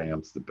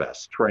programs, the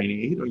best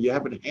training. You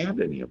haven't had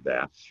any of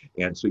that.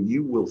 And so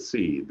you will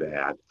see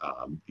that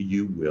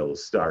you will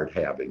start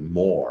having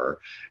more.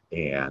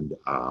 And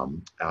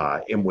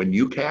when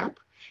you cap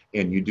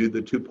and you do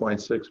the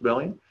 2.6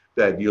 million,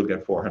 that you'll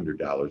get $400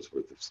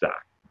 worth of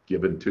stock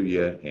given to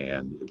you,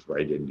 and it's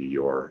right into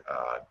your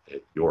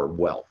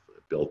wealth,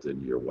 built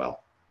into your wealth.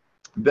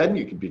 Then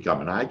you can become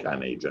an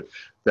icon agent.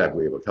 In fact,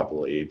 we have a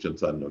couple of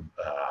agents on the,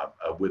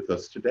 with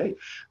us today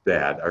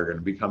that are going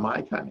to become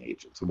Icon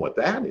agents. And what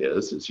that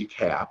is you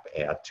cap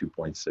at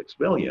 2.6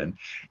 million,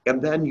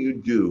 and then you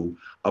do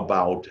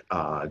about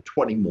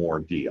 20 more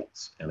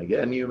deals. And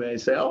again, you may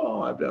say,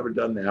 oh, I've never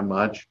done that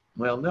much.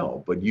 Well,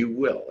 no, but you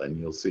will, and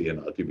you'll see, and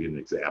I'll give you an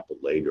example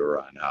later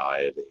on how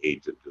I had an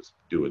agent just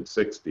doing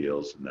 6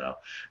 deals and now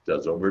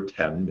does over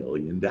 $10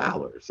 million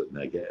and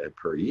they get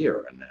per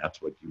year, and that's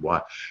what you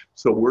want.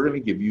 So we're going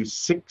to give you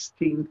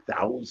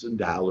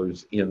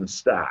 $16,000 in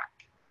stock.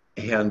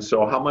 And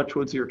so how much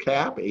was your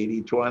cap?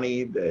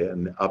 80-20,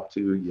 and up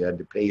to, you had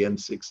to pay in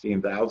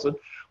 16,000.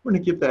 We're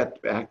going to give that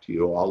back to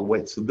you all the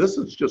way. So this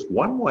is just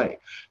one way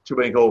to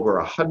make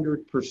over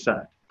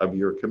 100% of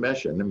your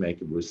commission and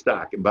make it with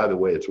stock. And by the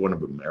way, it's one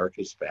of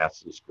America's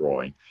fastest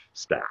growing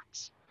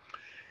stocks.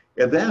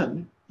 And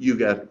then we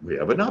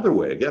have another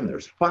way. Again,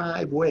 there's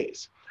 5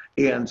 ways.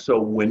 And so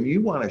when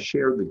you want to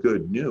share the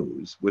good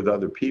news with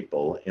other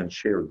people and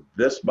share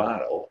this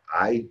model,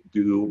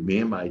 me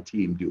and my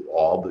team do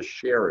all the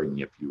sharing,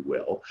 if you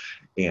will.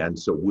 And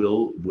so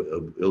we'll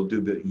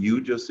do that. You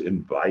just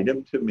invite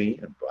them to me,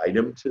 invite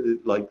them to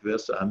like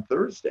this on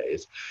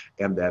Thursdays,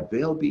 and that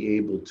they'll be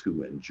able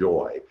to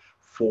enjoy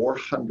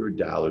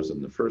 $400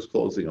 in the first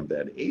closing of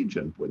that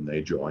agent when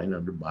they join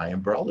under my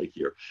umbrella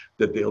here,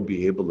 that they'll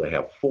be able to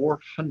have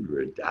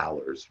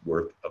 $400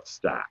 worth of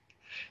stock.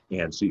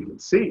 And so you can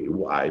see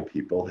why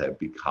people have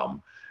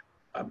become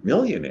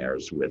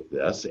millionaires with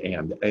this.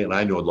 And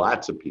I know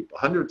lots of people,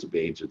 hundreds of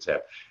agents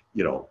have,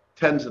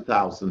 tens of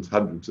thousands,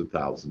 hundreds of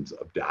thousands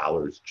of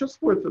dollars just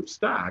worth of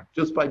stock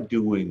just by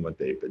doing what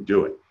they've been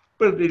doing.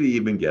 But it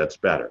even gets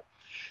better.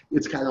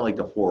 It's kind of like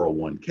a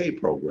 401k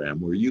program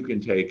where you can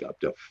take up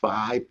to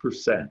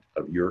 5%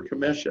 of your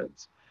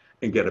commissions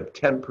and get a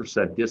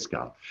 10%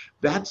 discount.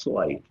 That's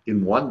like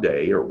in one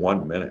day or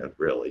 1 minute,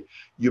 really,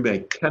 you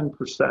make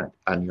 10%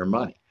 on your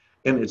money.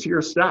 And it's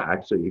your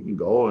stock, so you can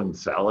go and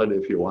sell it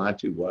if you want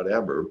to,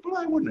 whatever. But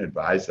I wouldn't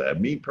advise that.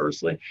 Me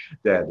personally,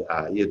 that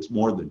it's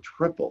more than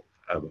triple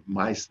of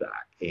my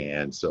stock.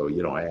 And so,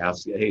 I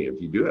asked, hey, if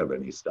you do have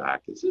any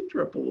stock, is it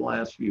triple the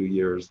last few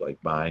years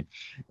like mine?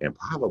 And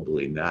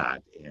probably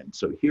not. And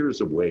so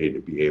here's a way to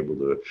be able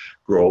to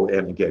grow.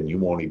 And again, you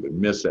won't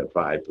even miss that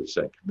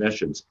 5%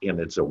 commissions. And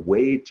it's a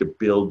way to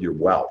build your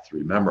wealth.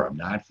 Remember, I'm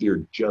not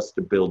here just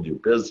to build your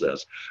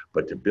business,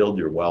 but to build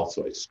your wealth.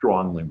 So I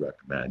strongly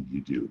recommend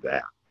you do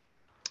that.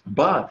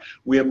 But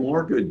we have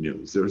more good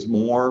news. There's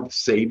more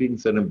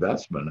savings and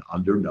investment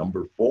under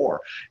number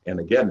 4. And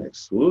again,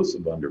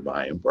 exclusive under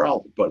my umbrella,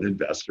 but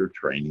investor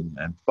training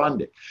and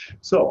funding.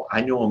 So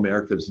I know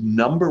America's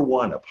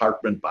 #1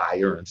 apartment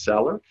buyer and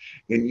seller,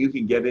 and you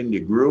can get into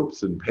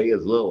groups and pay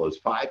as little as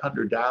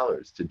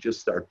 $500 to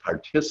just start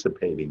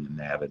participating in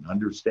that and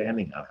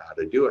understanding on how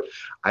to do it.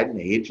 I had an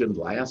agent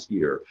last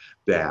year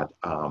that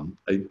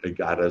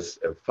got us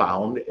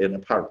found an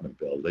apartment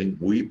building.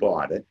 We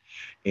bought it.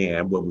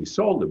 And when we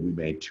sold it, we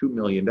made $2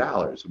 million,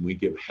 and we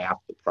give half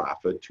the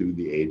profit to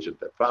the agent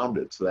that found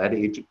it. So that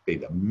agent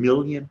paid $1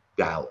 million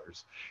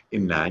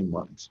in 9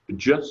 months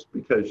just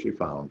because she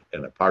found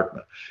an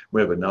apartment.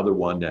 We have another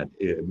one that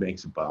it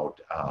makes about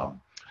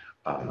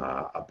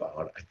I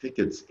think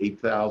it's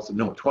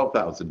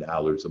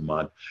 $12,000 a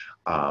month,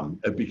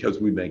 because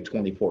we make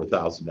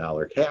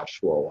 $24,000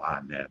 cash flow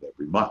on that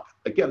every month.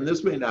 Again,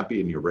 this may not be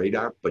in your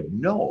radar, but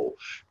know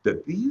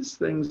that these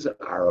things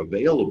are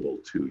available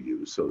to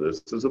you. So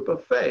this is a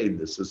buffet.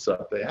 This is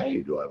something,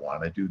 hey, do I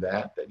want to do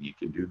that? Then you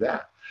can do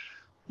that.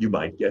 You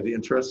might get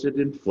interested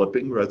in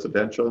flipping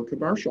residential and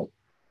commercial.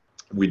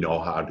 We know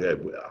how to,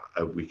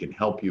 we can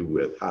help you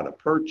with how to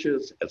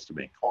purchase,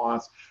 estimate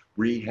costs,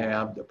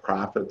 rehab, the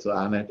profits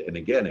on it. And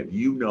again, if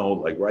you know,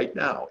 like right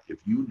now, if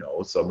you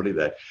know somebody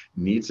that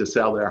needs to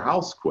sell their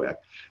house quick,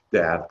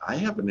 that I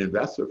have an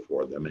investor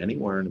for them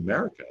anywhere in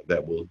America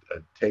that will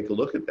take a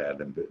look at that.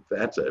 And if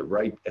that's at a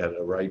right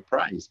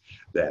price,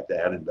 that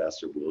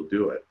investor will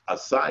do it. A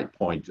side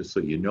point, just so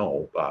you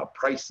know,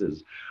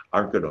 prices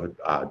aren't going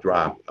to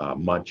drop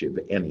much, if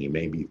any,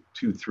 maybe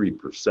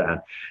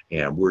 2-3%.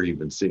 And we're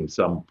even seeing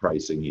some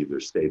pricing either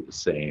stay the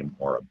same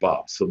or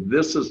above. So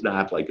this is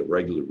not like a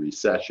regular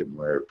recession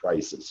where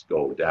prices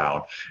go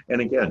down.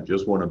 And again,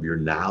 just one of your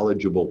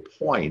knowledgeable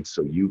points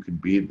so you can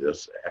be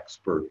this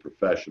expert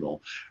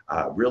professional,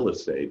 real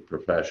estate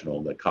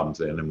professional that comes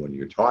in, and when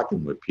you're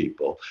talking with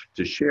people,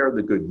 to share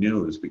the good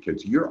news,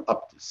 because you're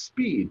up to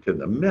speed to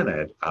the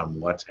minute on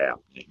what's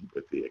happening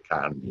with the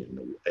economy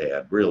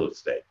and real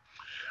estate.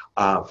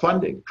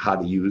 Funding, how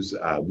to use,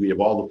 we have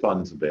all the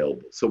funds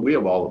available. So we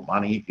have all the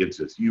money. It's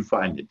just you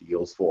find the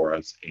deals for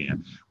us,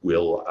 and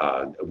we'll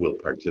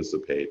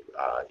participate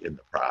in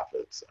the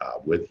profits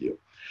with you.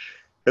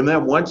 And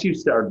then once you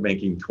start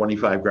making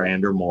 25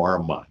 grand or more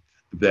a month,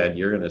 then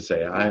you're going to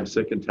say, I'm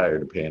sick and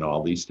tired of paying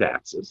all these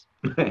taxes.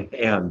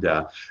 And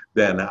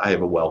then I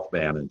have a wealth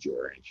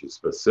manager, and she's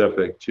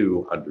specific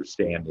to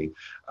understanding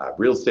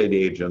real estate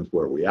agents,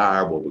 where we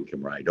are, what we can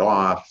write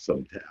off,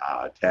 some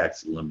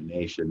tax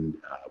elimination,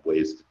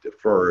 ways to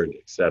defer it,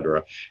 et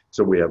cetera.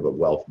 So we have a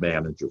wealth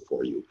manager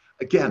for you.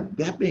 again,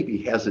 that maybe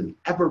hasn't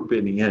ever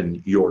been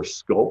in your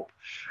scope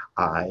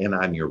and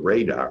on your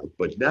radar,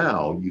 but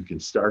now you can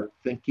start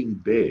thinking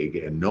big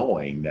and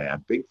knowing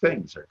that big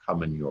things are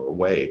coming your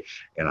way,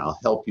 and I'll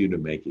help you to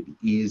make it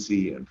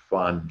easy and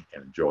fun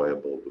and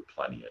enjoyable with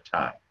plenty of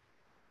time.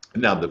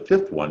 Now, the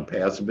fifth one,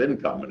 passive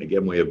income. And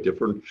again, we have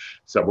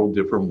several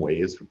different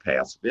ways for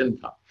passive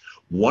income.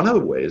 One of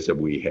the ways that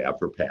we have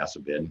for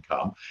passive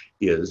income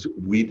is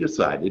we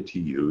decided to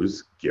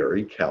use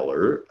Gary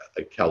Keller,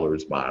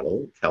 Keller's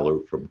model, Keller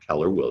from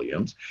Keller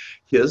Williams,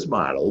 his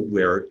model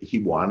where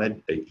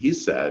he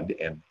said,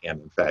 and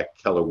in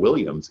fact, Keller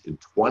Williams in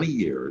 20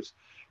 years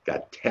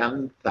got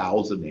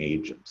 10,000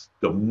 agents,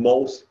 the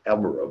most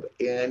ever of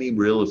any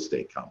real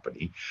estate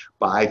company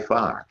by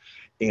far.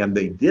 And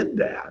they did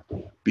that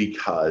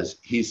because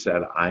he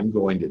said, I'm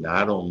going to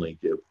not only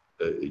give,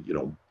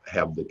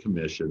 have the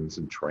commissions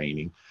and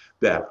training,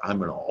 that I'm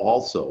going to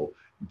also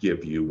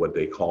give you what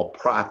they call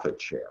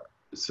profit share.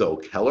 So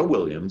Keller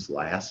Williams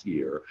last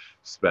year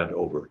spent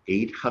over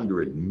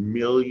 $800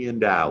 million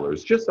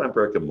just on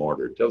brick and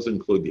mortar. It doesn't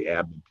include the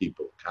admin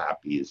people,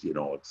 copies,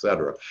 et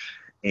cetera.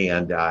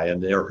 And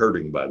they're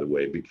hurting, by the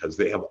way, because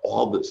they have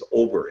all this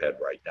overhead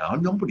right now.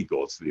 Nobody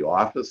goes to the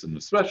office, and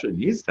especially in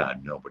these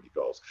times, nobody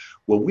goes.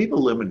 Well, we've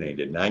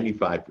eliminated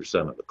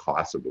 95% of the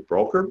cost of a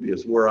broker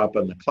because we're up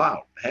on the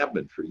cloud, have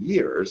been for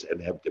years, and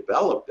have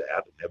developed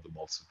that and have the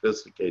most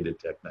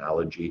sophisticated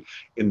technology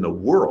in the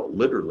world,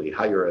 literally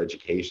higher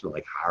education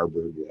like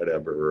Harvard,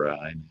 whatever,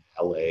 in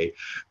LA,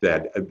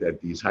 that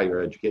these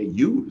higher education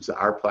use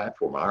our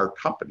platform, our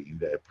company,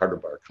 that part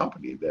of our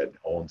company that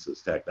owns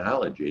this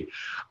technology,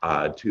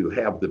 to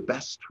have the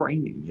best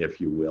training,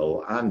 if you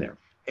will, on there.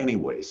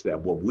 Anyways, that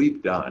what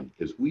we've done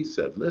is we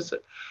said, listen,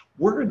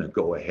 we're going to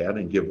go ahead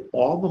and give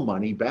all the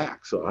money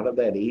back. So out of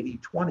that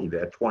 80-20,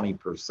 that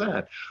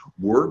 20%,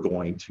 we're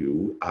going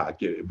to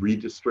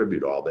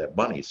redistribute all that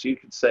money. So you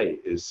can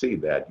see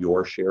that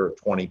your share of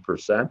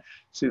 20%,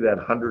 see that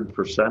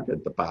 100%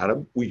 at the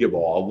bottom, we give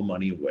all the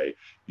money away.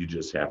 You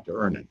just have to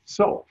earn it.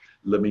 So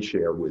let me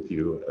share with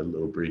you a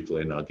little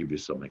briefly, and I'll give you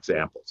some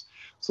examples.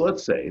 So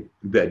let's say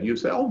that you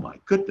say, oh my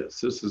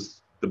goodness, this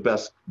is the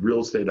best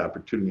real estate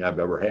opportunity I've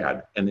ever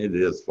had. And it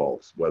is,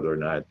 folks, whether or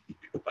not you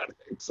want to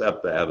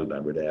accept that. And I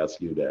would ask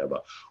you to have an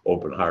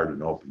open heart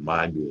and open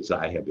mind, because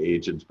I have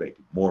agents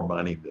making more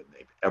money than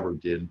they've ever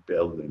did,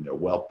 building their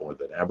wealth more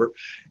than ever.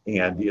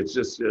 And it's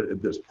just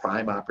this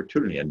prime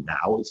opportunity. And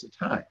now is the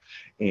time.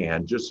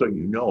 And just so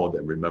you know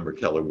that, remember,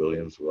 Keller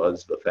Williams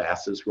was the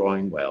fastest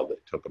growing. Well,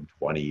 that took them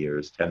 20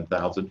 years,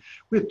 10,000.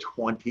 We have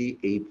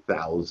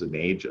 28,000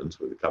 agents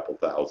with a couple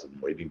thousand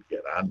waiting to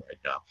get on right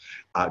now.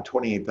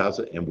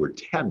 28,000, and we're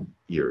 10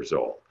 years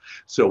old.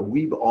 So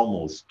we've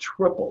almost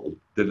tripled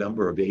the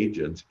number of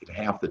agents in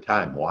half the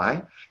time.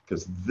 Why?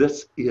 Because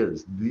this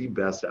is the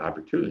best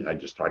opportunity. I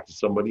just talked to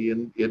somebody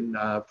in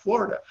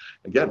Florida.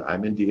 Again,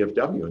 I'm in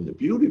DFW, and the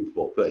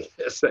beautiful thing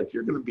is that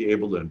you're going to be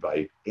able to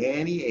invite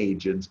any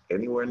agents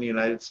anywhere in the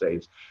United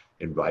States,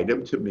 invite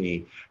them to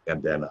me,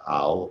 and then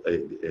I'll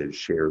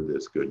share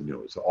this good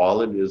news.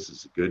 All it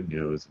is good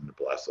news and to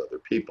bless other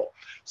people.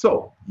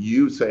 So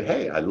you say,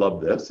 hey, I love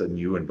this, and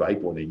you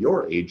invite one of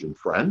your agent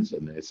friends,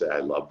 and they say, I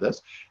love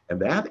this. And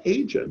that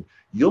agent,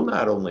 you'll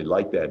not only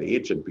like that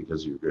agent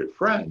because you're good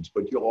friends,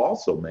 but you'll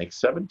also make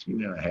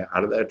 17.5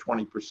 out of that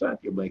 20%.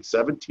 You'll make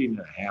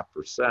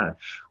 17.5%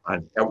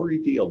 on every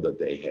deal that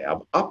they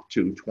have, up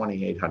to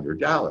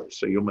 $2,800.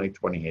 So you'll make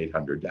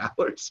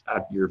 $2,800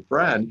 on your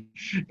friend,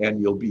 and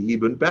you'll be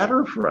even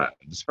better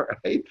friends,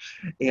 right?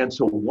 And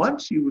so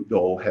once you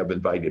have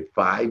invited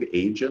 5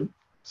 agents,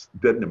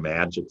 then the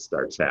magic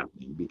starts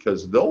happening,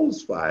 because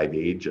those 5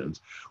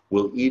 agents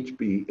will each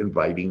be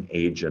inviting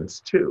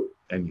agents too.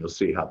 And you'll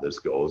see how this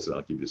goes, and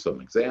I'll give you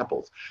some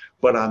examples.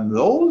 But on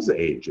those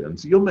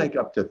agents, you'll make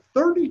up to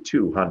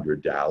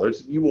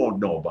 $3,200. You won't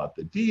know about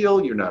the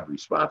deal. You're not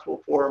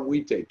responsible for them.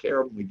 We take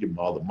care of them. We give them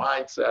all the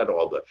mindset,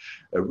 all the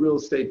real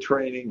estate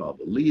training, all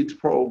the leads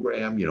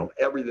program,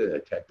 everything, the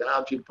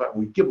technology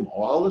department. We give them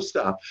all the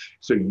stuff.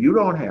 So you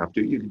don't have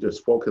to. You can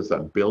just focus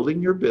on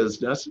building your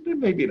business, and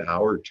then maybe an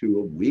hour or 2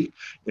 a week,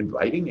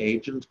 inviting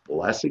agents,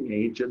 blessing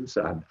agents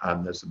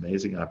on this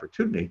amazing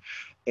opportunity.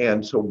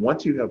 And so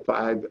once you have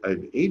 5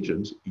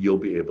 agents, you'll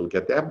be able to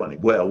get that money.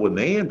 Well, when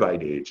they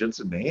invite agents,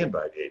 and they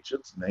invite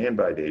agents, and they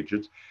invite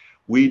agents,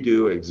 we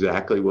do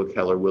exactly what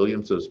Keller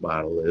Williams'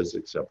 model is,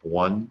 except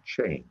one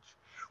change.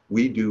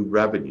 We do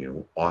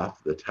revenue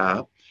off the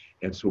top,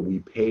 and so we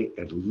pay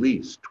at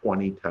least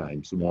 20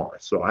 times more.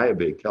 So I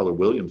have a Keller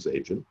Williams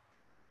agent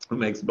who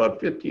makes about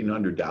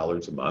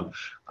 $1,500 a month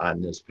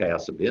on this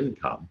passive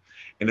income.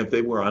 And if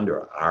they were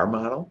under our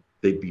model,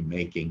 they'd be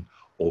making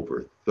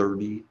over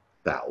 $30,000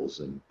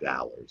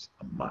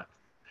 a month.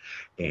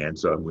 And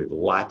so with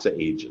lots of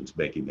agents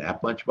making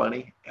that much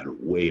money and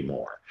way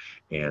more.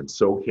 And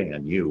so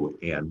can you.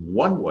 And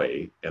one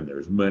way, and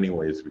there's many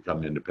ways to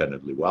become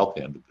independently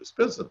wealthy under this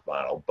business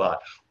model,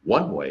 but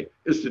one way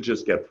is to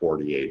just get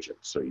 40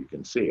 agents. So you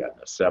can see on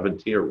the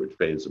 7th tier, which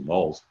pays the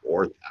most,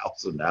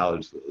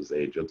 $4,000 for those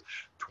agents,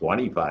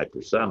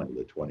 25% of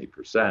the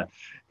 20%,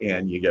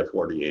 and you get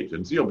 40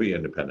 agents, you'll be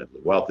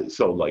independently wealthy.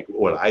 So like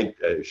what I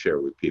share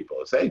with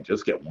people is, hey,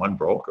 just get one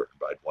broker,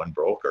 invite one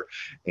broker.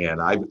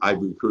 And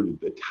I've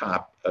recruited the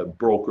top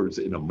brokers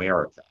in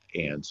America.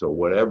 And so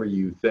whatever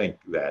you think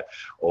that,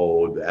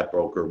 oh, that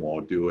broker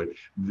won't do it,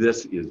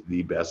 this is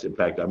the best. In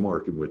fact, I'm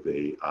working with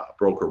a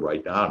broker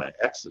right now on an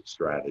exit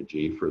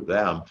strategy for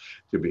them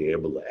to be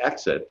able to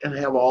exit and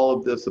have all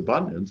of this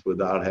abundance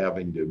without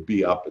having to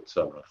be up at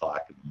 7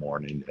 o'clock in the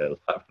morning, at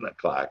 11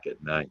 o'clock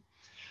at night.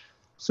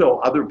 So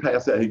other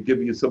passive, I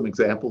give you some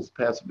examples of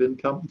passive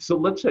income. So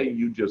let's say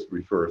you just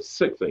refer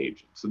 6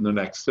 agents in the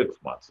next 6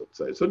 months, let's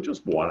say. So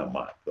just one a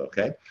month,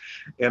 okay?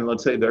 And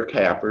let's say they're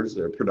cappers,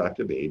 they're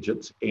productive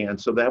agents. And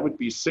so that would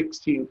be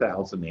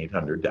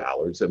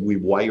 $16,800. And we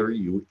wire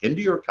you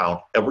into your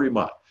account every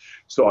month.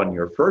 So on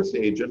your first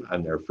agent,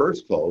 on their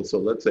first close, so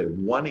let's say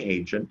one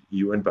agent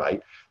you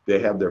invite, they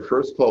have their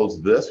first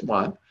close this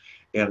month,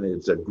 and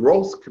it's a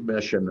gross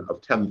commission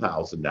of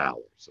 $10,000,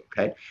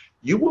 okay?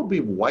 You will be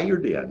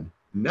wired in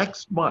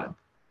next month,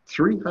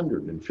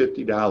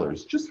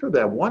 $350 just for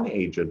that one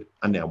agent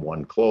on that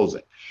one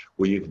closing.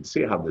 Well, you can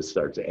see how this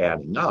starts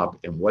adding up.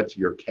 And what's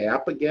your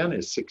cap again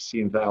is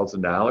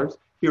 $16,000.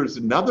 Here's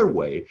another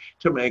way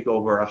to make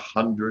over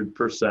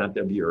 100%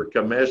 of your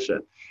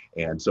commission.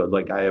 And so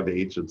like I have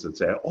agents that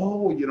say,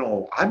 oh, you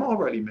know, I'm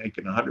already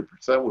making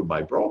 100% with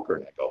my broker.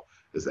 And I go,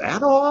 is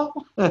that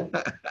all?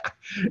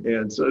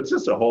 And so it's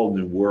just a whole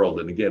new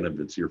world. And again, if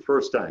it's your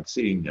first time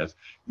seeing this,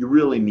 you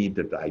really need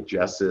to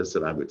digest this.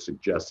 And I would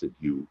suggest that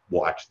you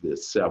watch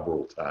this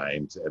several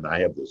times. And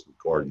I have this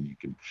recording, you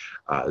can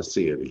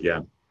see it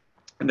again.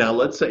 Now,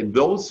 let's say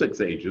those 6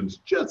 agents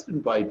just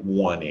invite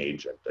one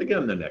agent,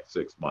 again, the next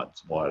 6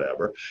 months,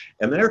 whatever,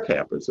 and their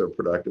cappers, their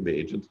productive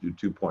agents, do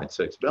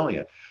 $2.6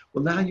 million.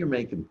 Well, now you're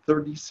making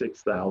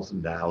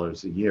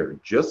 $36,000 a year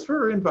just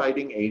for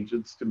inviting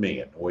agents to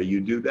me. And the way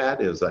you do that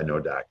is, I know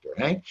Dr.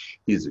 Hank,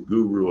 he's a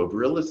guru of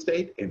real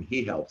estate, and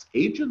he helps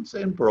agents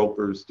and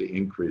brokers to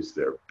increase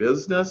their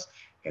business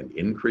and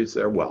increase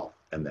their wealth.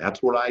 And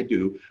that's what I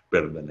do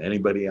better than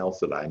anybody else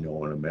that I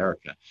know in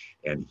America.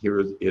 And here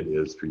it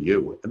is for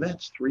you. And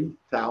that's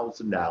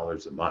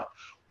 $3,000 a month.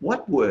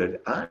 What would,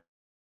 on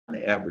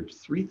average,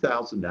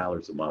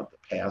 $3,000 a month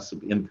of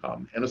passive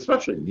income, and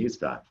especially in these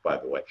times, by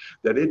the way,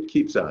 that it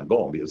keeps on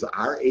going, because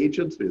our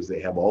agents, because they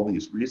have all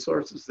these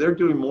resources, they're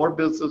doing more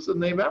business than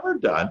they've ever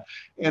done.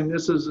 And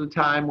this is a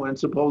time when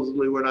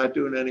supposedly we're not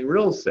doing any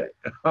real estate.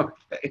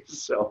 Okay,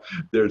 so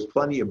there's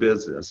plenty of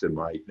business in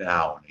right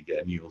now. And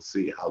again, you'll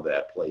see how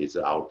that plays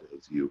out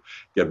as you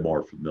get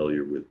more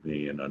familiar with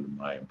me and under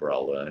my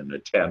umbrella and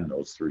attend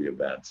those 3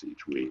 events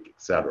each week,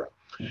 et cetera.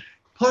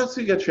 Plus,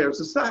 you get shares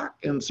of stock.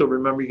 And so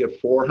remember, you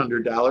get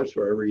 $400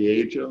 for every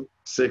agent,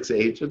 6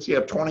 agents. You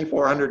have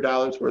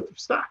 $2,400 worth of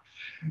stock.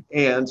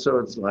 And so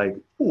it's like,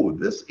 ooh,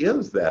 this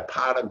is that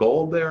pot of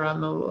gold there on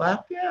the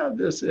left. Yeah,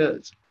 this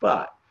is.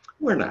 But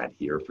we're not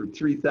here for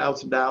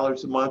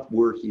 $3,000 a month.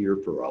 We're here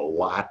for a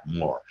lot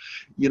more.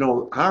 You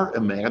know, our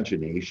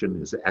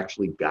imagination is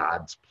actually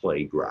God's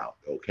playground,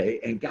 okay?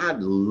 And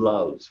God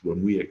loves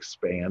when we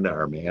expand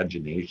our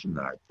imagination,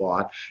 our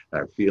thought,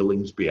 our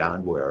feelings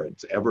beyond where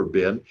it's ever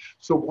been.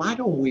 So why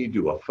don't we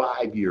do a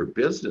 5-year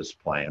business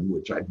plan,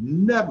 which I've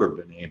never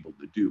been able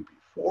to do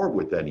before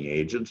with any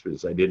agents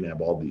because I didn't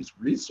have all these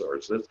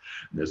resources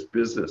and this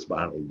business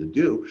model to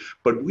do,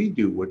 but we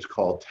do what's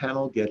called 10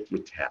 will get you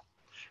 10.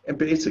 And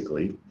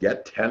basically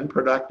get 10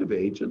 productive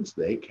agents,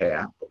 they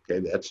cap, okay,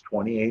 that's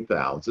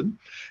 28,000.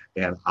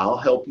 And I'll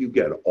help you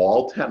get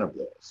all 10 of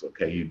those,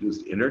 okay? You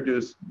just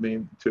introduce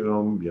me to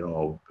them, you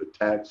know,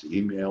 text,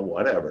 email,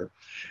 whatever.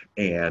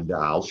 And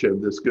I'll share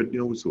this good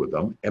news with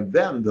them. And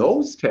then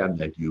those 10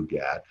 that you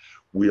get,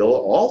 we'll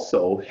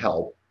also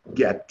help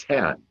get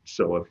 10.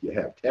 So if you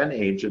have 10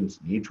 agents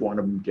and each one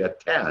of them get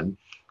 10,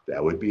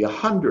 that would be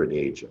 100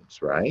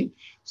 agents, right?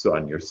 So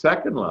on your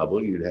second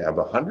level, you'd have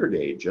 100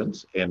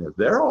 agents, and if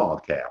they're all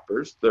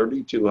cappers,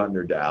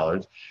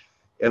 $3,200.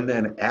 And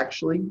then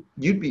actually,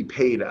 you'd be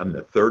paid on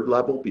the third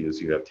level because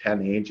you have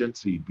 10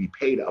 agents, so you'd be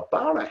paid about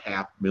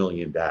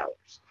 $500,000.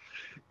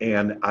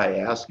 And I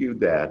ask you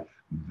that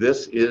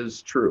this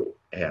is true.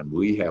 And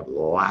we have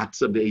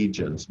lots of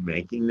agents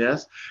making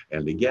this.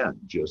 And again,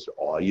 just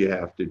all you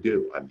have to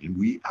do. I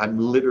mean, I'm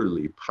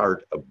literally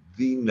part of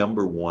the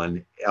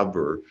 #1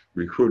 ever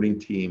recruiting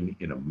team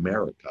in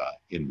America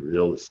in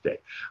real estate.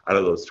 Out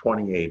of those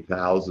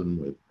 28,000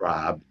 with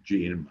Rob,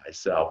 Gene, and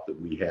myself, that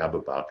we have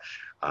about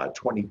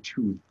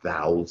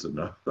 22,000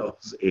 of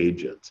those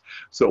agents.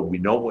 So we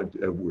know what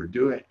we're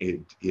doing.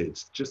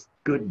 It's just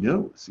good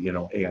news, you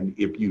know. And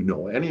if you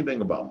know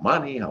anything about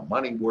money, how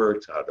money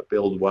works, how to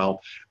build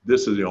wealth,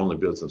 this is the only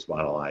business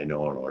model I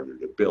know in order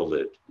to build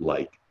it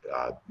like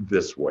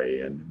this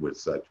way and with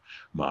such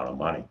amount of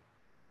money.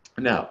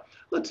 Now,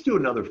 let's do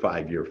another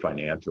 5-year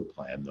financial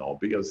plan though,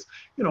 because,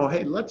 you know,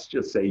 hey, let's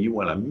just say you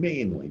want to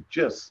mainly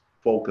just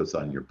focus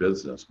on your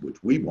business,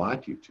 which we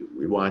want you to.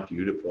 We want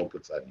you to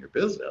focus on your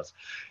business.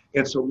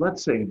 And so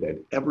let's say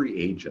that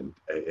every agent,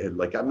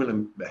 like I'm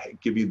going to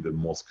give you the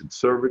most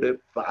conservative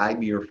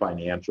 5-year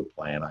financial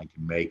plan I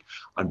can make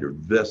under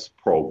this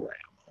program,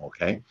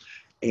 okay?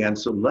 And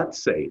so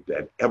let's say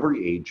that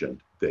every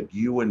agent that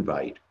you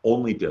invite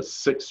only does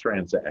 6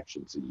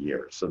 transactions a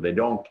year. So they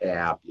don't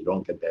cap, you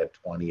don't get that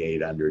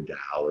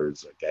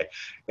 $2,800, okay?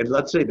 And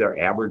let's say their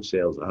average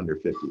sale is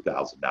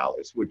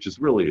 $150,000, which is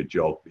really a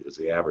joke because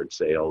the average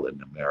sale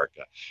in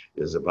America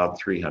is about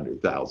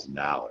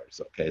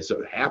 $300,000, okay?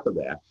 So half of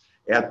that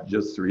at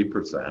just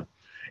 3%.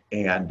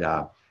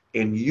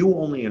 And you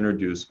only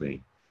introduce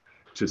me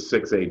to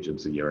 6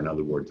 agents a year. In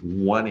other words,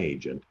 1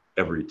 agent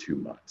every 2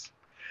 months.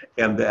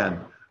 And then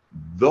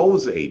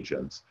those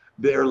agents,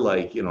 they're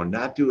like,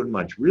 not doing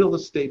much real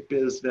estate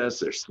business.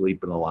 They're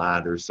sleeping a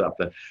lot or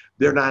something.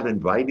 They're not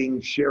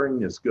sharing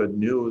this good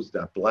news,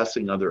 not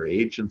blessing other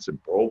agents and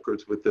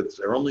brokers with it.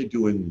 They're only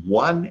doing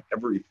 1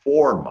 every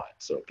 4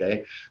 months,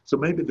 okay? So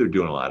maybe they're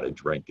doing a lot of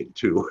drinking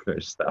too or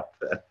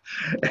something.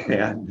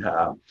 And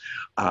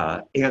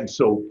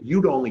so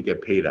you'd only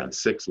get paid on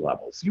 6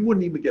 levels. You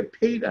wouldn't even get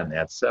paid on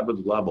that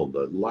 7th level,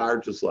 the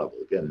largest level.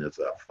 Again, it's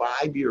a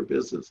 5-year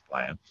business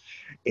plan.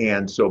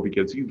 And so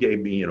because you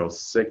gave me,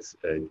 6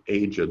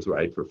 agents,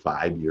 right, for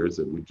 5 years,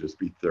 it would just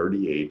be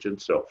 30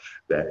 agents. So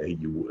that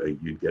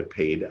you'd get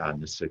paid on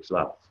the 6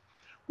 levels.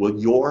 Well,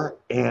 your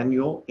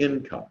annual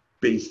income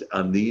based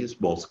on these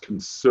most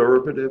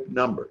conservative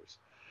numbers,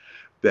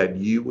 that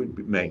you would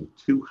make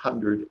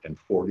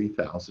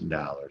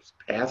 $240,000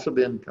 passive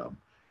income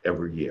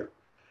every year.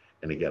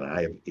 And again,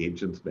 I have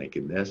agents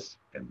making this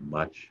and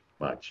much,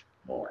 much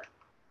more.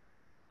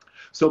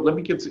 So let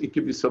me give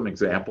you some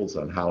examples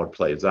on how it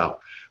plays out.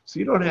 So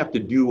you don't have to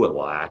do a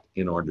lot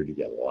in order to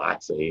get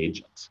lots of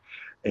agents.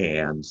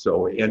 And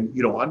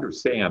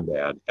understand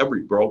that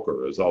every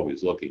broker is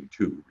always looking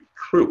to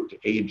recruit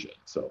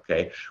agents,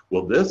 okay?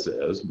 Well,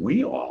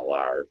 we all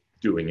are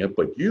doing it,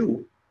 but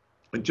you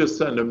just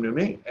send them to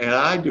me and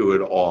I do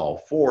it all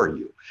for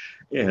you.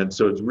 And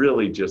so it's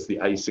really just the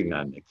icing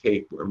on the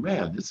cake where,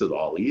 man, this is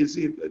all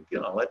easy, but,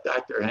 let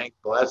Dr. Hank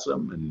bless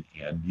them and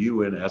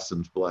you, in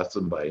essence, bless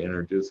them by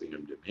introducing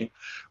them to me.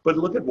 But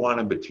look at Juan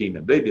and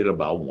Bettina. They did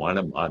about 1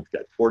 a month,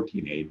 got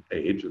 14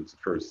 agents the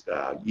first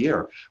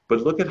year. But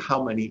look at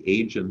how many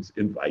agents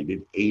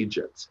invited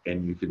agents.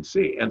 And you can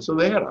see. And so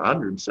they had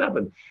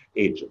 107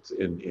 agents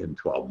in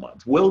 12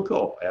 months.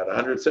 Wilco had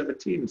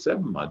 117 in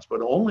 7 months,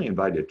 but only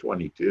invited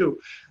 22.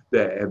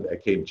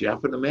 That came.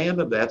 Jeff and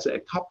Amanda, that's a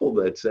couple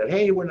that said,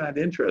 hey, we're not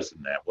interested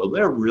in that. Well,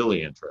 they're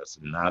really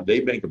interested in that. They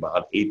make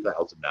about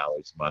 $8,000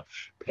 a month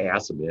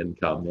passive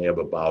income. They have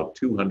about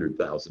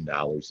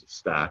 $200,000 of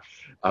stock.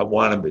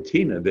 Juan and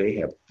Bettina, they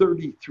have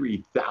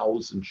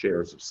 33,000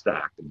 shares of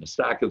stock, and the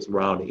stock is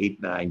around $8,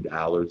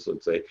 $9,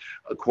 let's say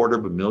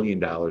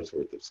 $250,000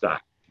 worth of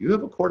stock. You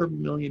have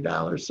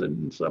 $250,000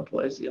 sitting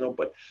someplace,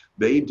 but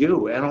they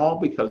do, and all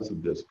because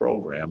of this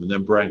program. And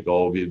then Brent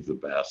Govi's the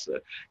best,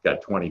 that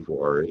got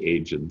 24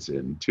 agents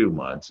in 2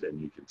 months, and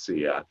you can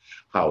see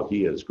how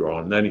he has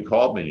grown. And then he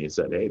called me and he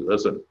said, hey,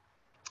 listen,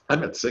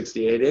 I'm at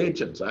 68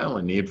 agents. I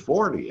only need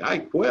 40. I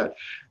quit.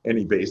 And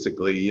he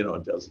basically,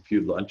 does a few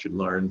lunch and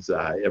learns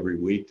every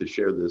week to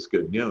share this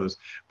good news.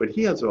 But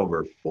he has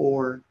over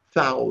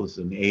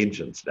 4,000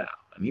 agents now,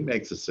 and he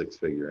makes a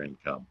 6-figure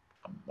income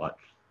a month.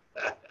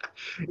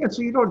 And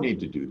so you don't need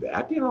to do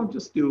that.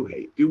 Just do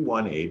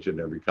 1 agent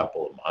every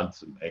couple of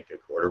months and make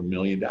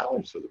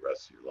 $250,000 for the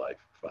rest of your life,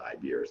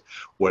 5 years.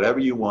 Whatever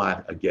you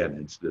want. Again,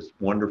 it's this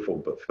wonderful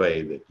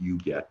buffet that you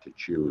get to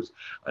choose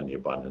on the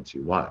abundance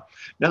you want.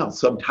 Now,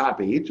 some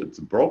top agents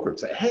and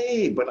brokers say,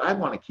 hey, but I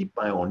want to keep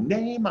my own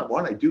name. I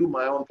want to do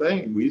my own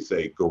thing. We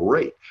say,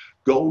 great.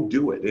 Go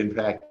do it. In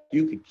fact,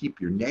 you can keep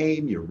your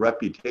name, your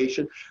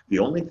reputation. The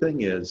only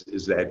thing is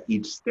that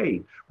each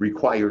state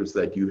requires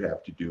that you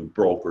have to do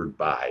brokered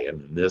by,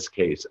 and in this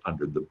case,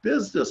 under the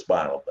business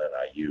model that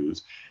I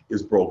use,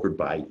 is brokered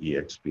by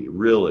eXp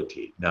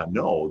Realty. Now,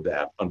 know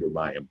that under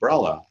my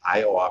umbrella,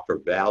 I offer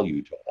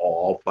value to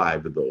all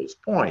 5 of those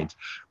points,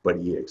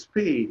 but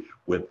eXp,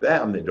 with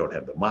them, they don't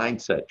have the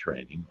mindset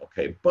training,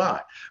 okay,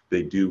 but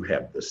they do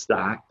have the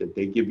stock that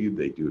they give you,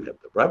 they do have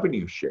the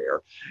revenue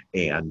share,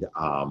 and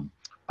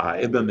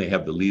then they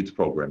have the leads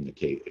program, the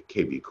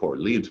KB Core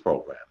leads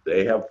program.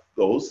 They have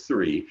those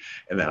 3,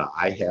 and then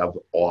I have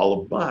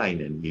all of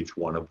mine in each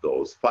one of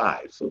those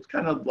 5. So it's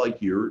kind of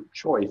like your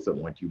choice on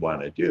what you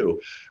want to do.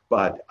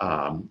 But,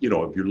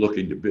 if you're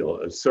looking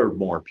to serve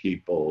more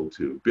people,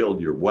 to build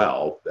your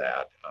wealth,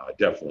 that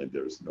definitely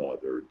there's no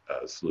other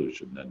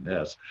solution than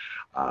this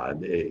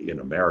in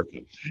America.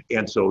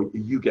 And so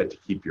you get to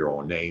keep your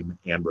own name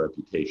and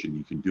reputation.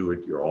 You can do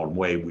it your own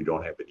way. We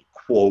don't have any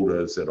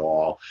quotas at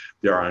all.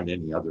 There aren't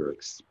any other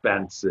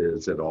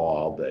expenses at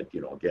all that,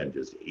 again,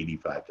 just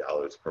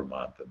 $85 per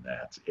month, and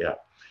that's it.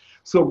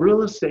 So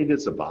real estate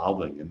is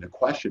evolving, and the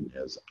question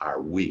is,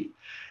 are we?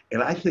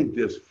 And I think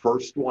this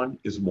first one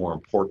is more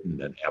important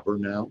than ever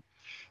now.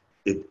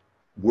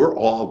 We're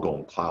all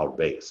going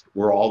cloud-based.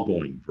 We're all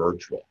going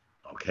virtual,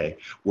 Okay,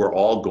 we're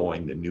all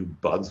going, the new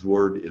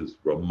buzzword is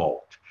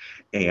remote.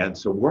 And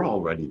so we're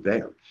already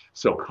there.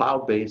 So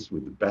cloud-based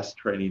with the best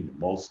training, the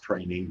most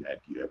training, that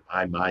you have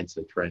my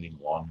mindset training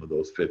along with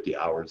those 50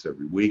 hours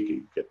every week.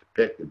 You get to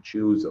pick and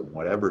choose on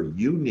whatever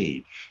you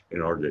need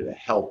in order to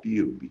help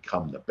you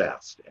become the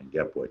best and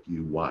get what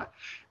you want.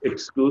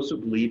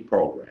 Exclusive lead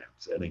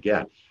programs. And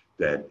again,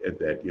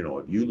 that you know,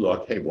 if you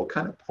look, hey, what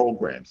kind of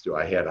programs do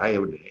I have? I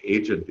had an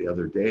agent the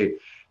other day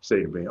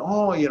say to me,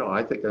 oh, you know,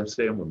 I think I'm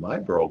staying with my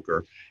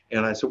broker.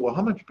 And I said, well,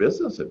 how much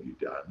business have you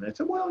done? And they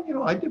said, well, you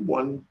know, I did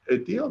a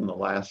deal in the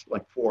last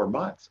like 4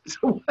 months.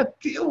 So one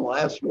deal in the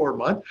last 4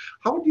 months?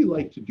 How would you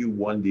like to do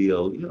one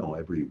deal, you know,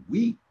 every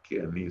week?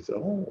 And he said,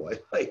 oh, I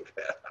like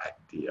that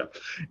idea.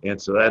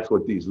 And so that's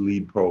what these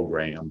lead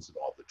programs and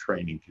all the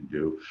training can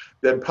do.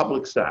 Then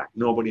public stock.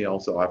 Nobody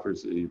else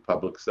offers the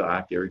public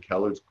stock. Gary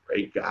Keller's a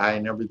great guy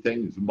and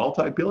everything. He's a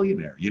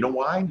multi-billionaire. You know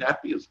why?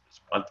 Not because of his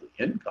monthly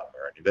income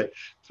or anything.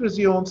 It's because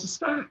he owns the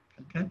stock.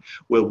 Okay.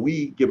 Well,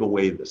 we give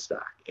away the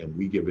stock and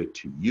we give it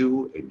to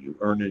you and you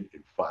earn it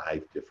in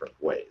 5 different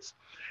ways.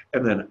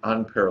 And then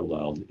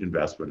unparalleled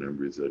investment in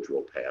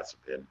residual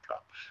passive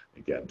income.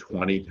 Again,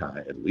 20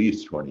 times, at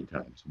least 20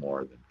 times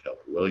more than Keller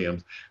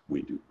Williams.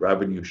 We do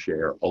revenue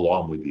share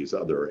along with these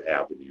other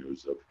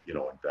avenues of, you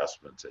know,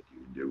 investments that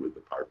you can do with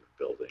apartment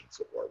buildings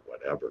or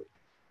whatever.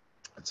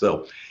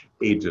 So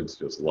agents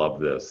just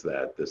love this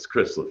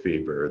Chris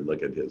Lefebvre,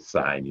 look at his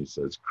sign. He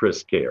says,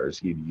 Chris cares.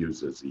 He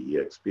uses the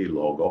EXP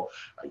logo.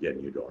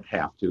 Again, you don't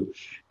have to.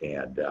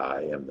 And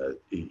the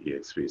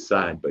EXP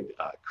sign, but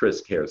Chris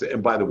cares.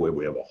 And by the way,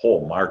 we have a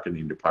whole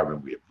marketing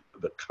department. We have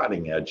the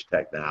cutting edge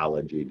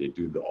technology to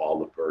do all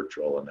the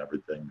virtual and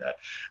everything that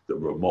the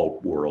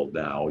remote world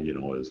now, you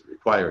know, is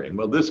requiring.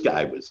 Well, this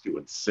guy was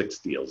doing 6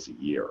 deals a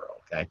year,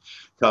 okay?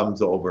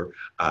 Comes over,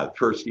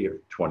 first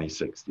year,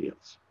 26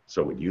 deals.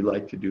 So would you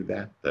like to do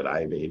that? That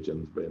I have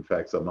agents, in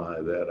fact, some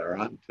that are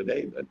on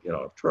today that, you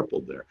know, have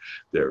tripled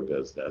their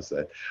business.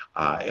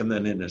 And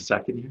then in the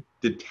second year,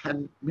 did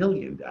 $10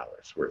 million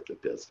worth of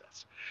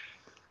business.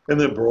 And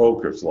the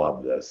brokers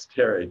love this.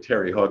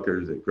 Terry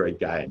Hooker's a great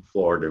guy in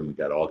Florida, and we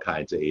got all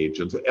kinds of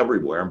agents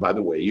everywhere. And by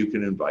the way, you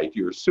can invite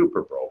your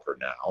super broker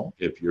now.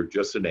 If you're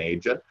just an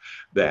agent,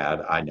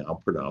 that I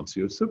now pronounce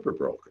you a super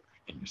broker.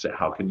 And you say,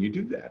 how can you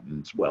do that? And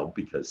it's, well,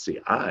 because see,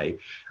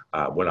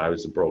 when I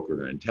was a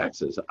broker in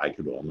Texas, I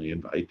could only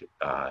invite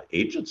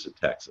agents in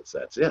Texas.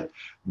 That's it.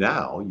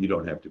 Now you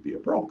don't have to be a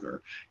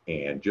broker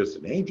and just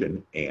an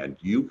agent, and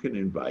you can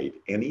invite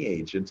any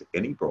agents,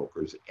 any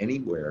brokers,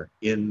 anywhere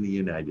in the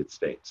United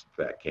States.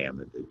 In fact,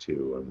 Canada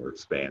too, and we're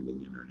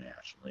expanding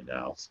internationally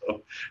now.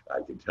 So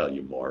I can tell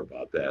you more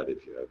about that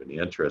if you have any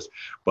interest.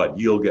 But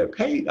you'll get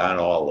paid on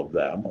all of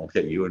them.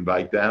 Okay, you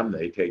invite them,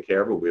 they take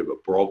care of it. We have a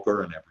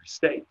broker in every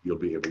state. You'll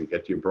be able to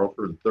get to your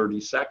broker in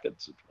 30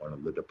 seconds. It's one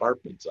of the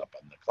departments up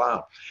on the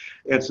cloud.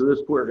 And so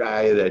this poor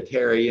guy, that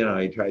Terry, you know,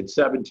 he tried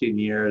 17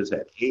 years,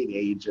 had 8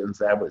 agents,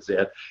 that was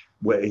it.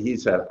 He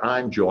said,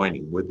 I'm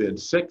joining. Within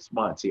 6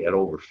 months, he had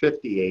over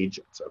 50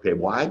 agents. Okay,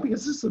 why?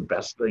 Because this is the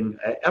best thing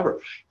ever.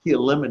 He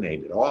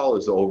eliminated all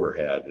his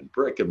overhead and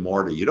brick and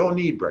mortar. You don't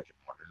need brick and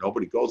mortar.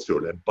 Nobody goes to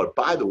it. But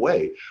by the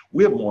way,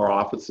 we have more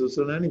offices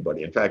than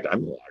anybody. In fact,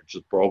 I'm the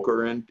largest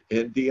broker in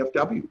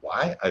DFW.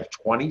 Why? I have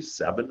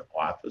 27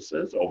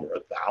 offices, over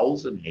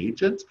 1,000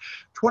 agents,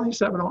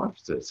 27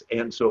 offices.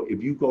 And so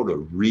if you go to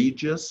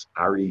Regus,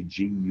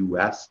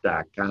 REGUS.com,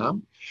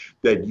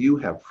 that you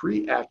have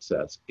free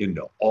access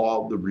into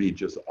all the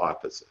Regus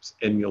offices.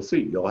 And you'll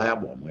see, you'll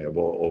have one. We have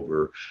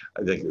over,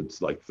 I think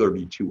it's like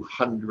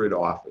 3,200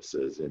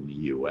 offices in the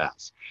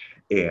US.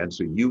 And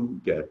so you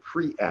get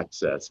free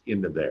access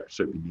into there.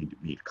 So if you need to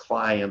meet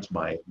clients,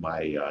 my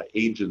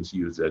agents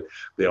use it.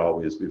 They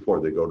always, before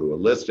they go to a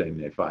listing,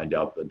 they find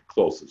out the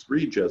closest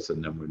Regus.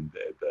 And then when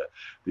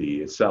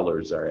the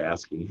sellers are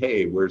asking,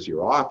 hey, where's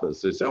your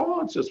office? They say, oh,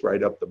 it's just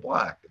right up the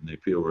block. And they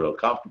feel real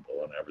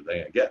comfortable and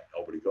everything. Again,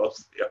 nobody goes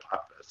to the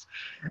office.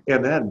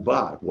 And then,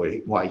 but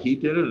why he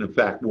did it, in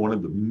fact, one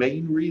of the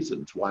main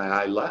reasons why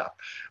I left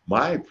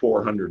my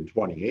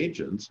 420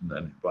 agents and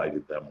then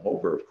invited them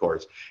over, of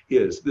course,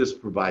 is this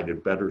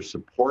provided better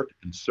support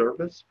and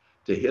service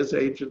to his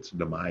agents and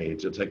to my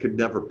agents. I could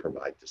never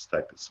provide this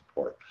type of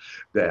support.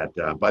 That,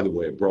 by the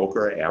way, a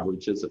broker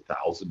averages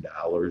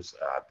 $1,000.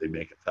 They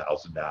make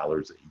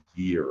 $1,000 a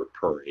year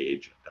per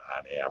agent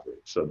on average.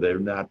 So they're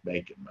not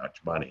making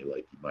much money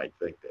like you might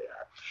think they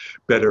are.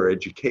 Better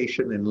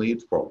education and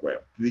leads program,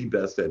 the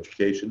best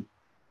education,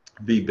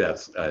 the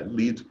best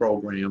leads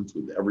programs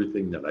with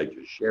everything that I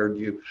just shared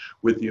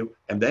with you,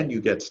 and then you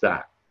get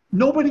stock.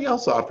 Nobody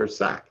else offers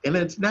stock, and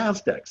it's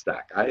NASDAQ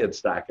stock. I had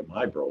stock in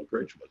my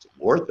brokerage, wasn't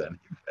worth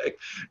anything.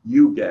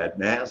 You get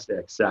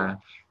NASDAQ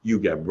stock, you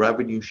get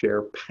revenue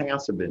share,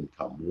 passive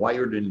income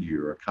wired into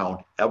your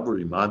account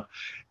every month,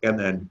 and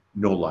then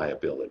no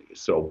liability.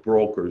 So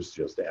brokers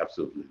just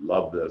absolutely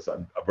love this.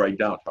 I'm right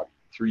now talking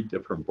 3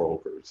 different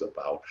brokers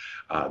about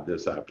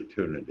this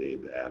opportunity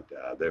that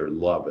they're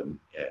loving,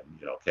 and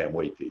you know, can't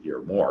wait to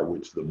hear more,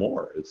 which the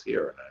more is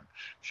here, and I'm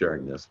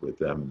sharing this with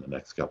them in the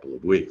next couple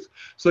of weeks.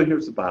 So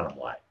here's the bottom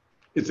line.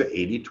 It's an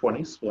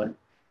 80-20 split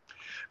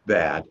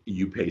that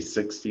you pay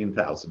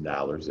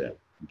 $16,000 in.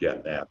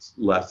 Again, that's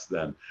less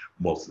than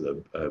most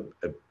of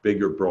the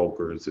bigger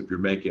brokers. If you're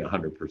making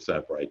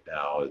 100% right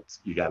now,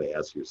 you got to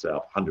ask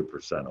yourself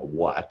 100% of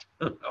what?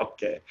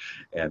 Okay.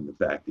 And the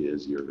fact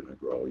is, you're going to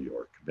grow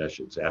your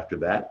commissions. After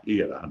that, you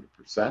get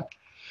 100%.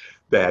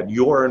 That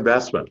your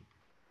investment,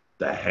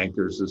 the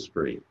Hankers, is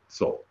free.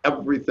 So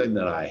everything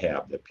that I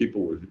have that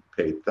people would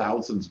pay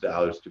thousands of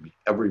dollars to me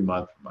every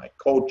month for my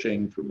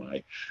coaching, for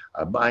my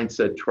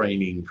mindset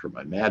training, for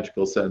my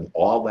magical sense,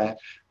 all that,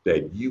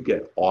 that you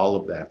get all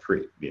of that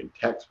free. You can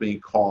text me,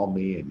 call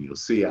me, and you'll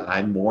see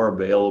I'm more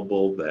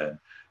available than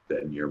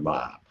your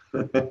mom.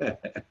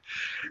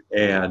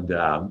 And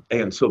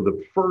so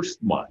the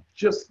first month,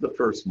 just the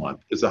first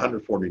month, is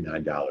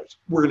 $149.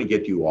 We're going to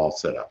get you all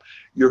set up.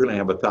 You're going to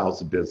have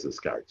 1,000 business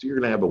cards. You're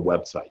going to have a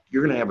website.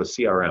 You're going to have a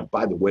CRM.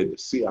 By the way, the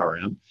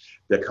CRM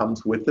that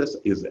comes with this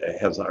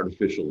has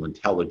artificial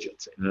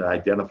intelligence, and it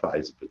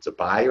identifies if it's a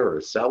buyer or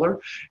a seller,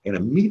 and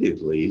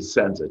immediately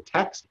sends a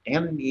text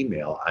and an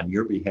email on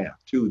your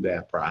behalf to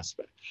that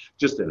prospect.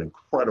 Just an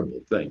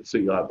incredible thing. So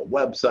you'll have a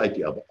website,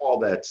 you have all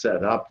that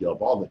set up, you'll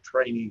have all the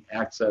training,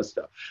 access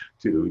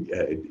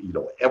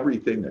to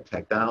everything, the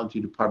technology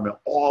department,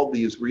 all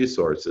these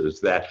resources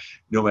that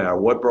no matter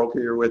what broker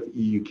you're with,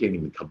 you can't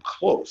even come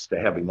close to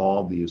having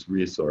all these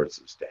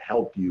resources to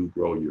help you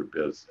grow your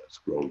business,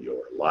 grow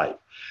your life.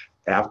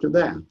 After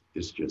that,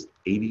 it's just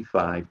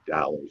 $85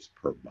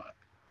 per month.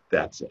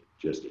 That's it,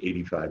 just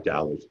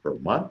 $85 per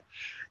month.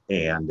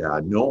 And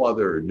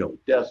no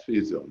desk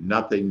fees, no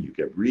nothing. You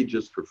get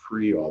Regus for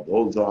free, all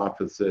those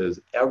offices,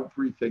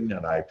 everything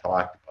that I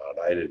talked about.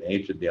 I had an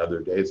agent the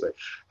other day say,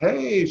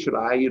 hey, should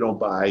I,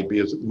 buy,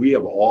 because we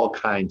have all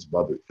kinds of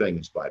other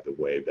things, by the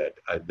way,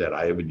 that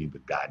I haven't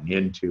even gotten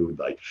into.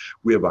 Like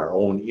we have our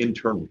own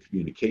internal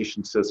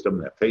communication system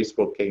that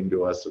Facebook came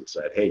to us and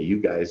said, hey,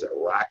 you guys are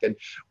rocking.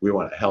 We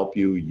want to help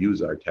you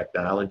use our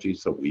technology.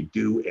 So we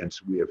do. And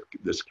so we have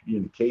this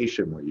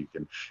communication where you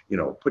can,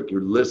 put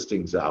your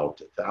listings out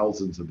to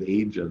thousands of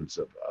agents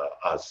of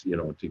us,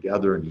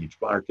 together in each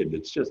market.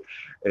 It's just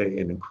an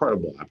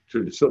incredible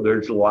opportunity. So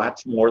there's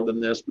lots more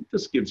than this, but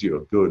this gives you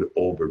a good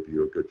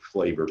overview, a good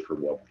flavor for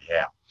what we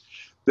have.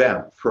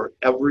 Then for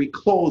every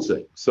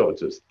closing, so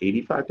it's just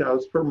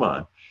 $85 per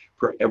month.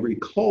 For every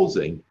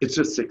closing, it's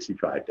just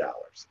 $65.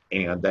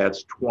 And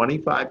that's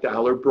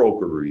 $25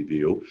 broker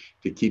review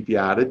to keep you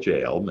out of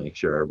jail, make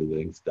sure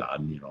everything's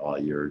done, all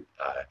your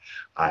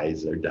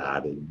I's are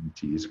dotted and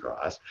T's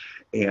crossed.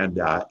 And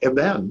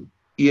then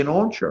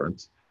E&O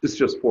insurance is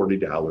just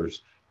 $40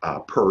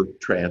 per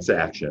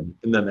transaction,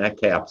 and then that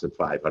caps at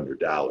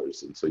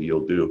 $500. And so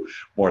you'll do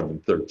more than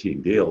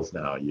 13 deals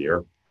now a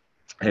year.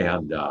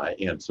 And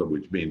so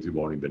which means you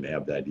won't even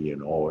have that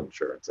E&O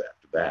insurance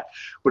after that.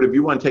 But if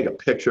you want to take a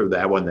picture of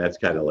that one, that's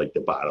kind of like the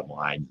bottom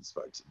line as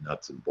far as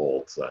nuts and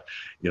bolts.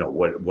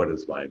 What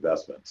is my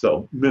investment?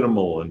 So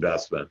minimal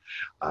investment.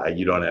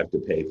 You don't have to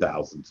pay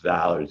thousands of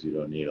dollars. You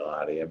don't need a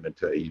lot of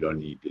inventory. You don't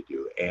need to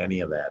do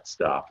any of that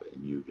stuff,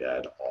 and you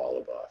get all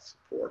of us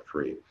for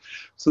free.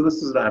 So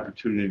this is an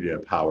opportunity to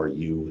empower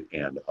you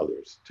and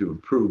others, to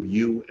improve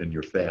you and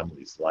your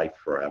family's life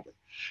forever,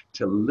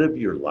 to live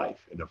your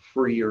life in a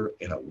freer,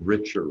 in a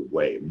richer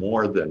way,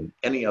 more than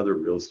any other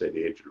real estate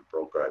agent or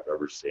broker I've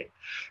ever seen.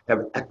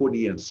 Have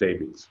equity and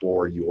savings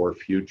for your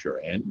future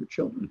and your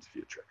children's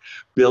future.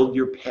 Build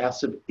your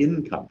passive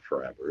income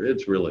forever.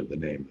 It's really the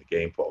name of the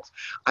game, folks.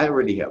 I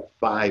already have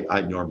 5.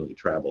 I normally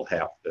travel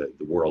half the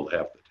world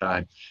half the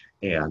time,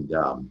 and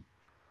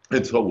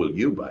so will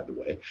you, by the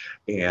way.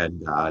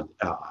 And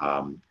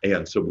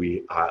so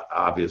we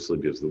obviously,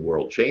 because the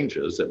world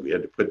changes, and we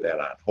had to put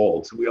that on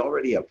hold. So we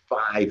already have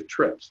 5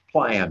 trips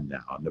planned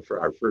now. And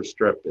our first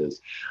trip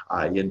is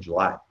in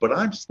July. But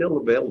I'm still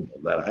available.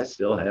 That I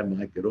still have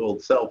my good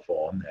old cell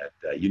phone.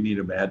 That you need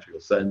a magical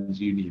sentence,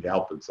 you need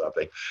help in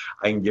something.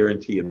 I can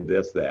guarantee you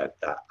this: that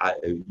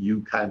you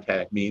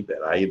contact me,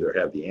 that I either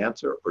have the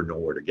answer or know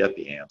where to get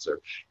the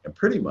answer, and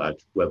pretty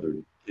much whether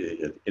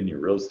in your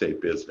real estate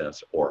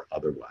business or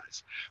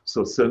otherwise.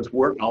 So since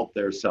we're out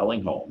there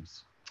selling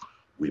homes,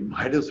 we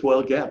might as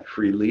well get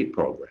free lead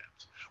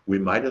programs. We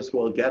might as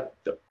well get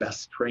the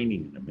best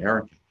training in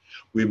America.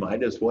 We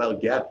might as well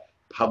get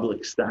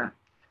public stock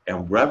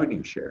and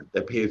revenue share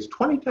that pays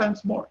 20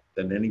 times more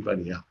than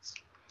anybody else.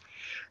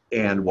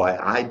 And why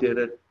I did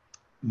it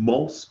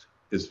most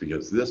is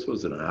because this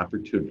was an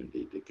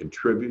opportunity to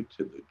contribute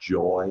to the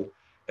joy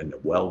and the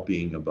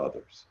well-being of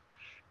others.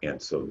 And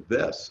so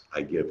this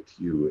I give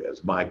to you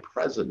as my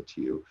present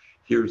to you.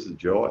 Here's the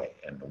joy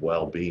and the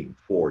well-being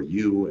for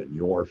you and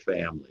your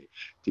family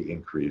to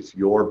increase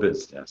your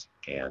business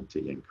and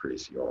to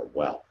increase your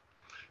wealth.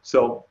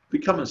 So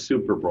become a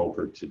super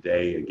broker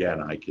today.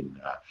 Again, I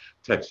can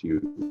text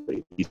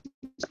you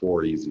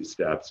 4 easy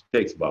steps. It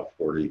takes about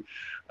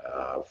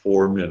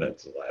 44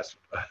 minutes. The last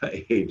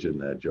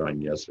agent that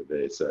joined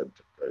yesterday said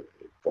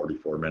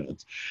 44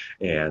 minutes.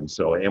 And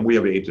we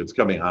have agents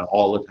coming on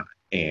all the time.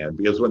 And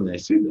because when they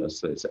see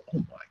this, they say, oh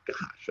my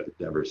gosh, I've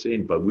never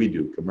seen, but we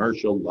do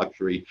commercial,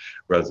 luxury,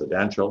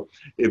 residential.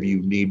 If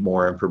you need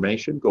more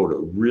information, go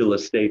to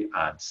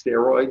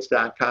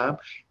realestateonsteroids.com.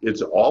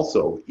 It's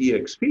also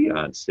EXP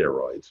on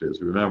steroids.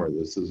 Because remember,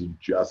 this isn't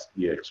just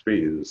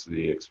EXP, this is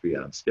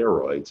EXP on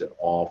steroids, and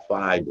all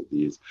 5 of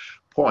these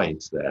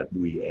points that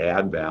we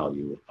add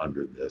value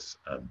under this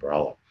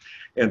umbrella.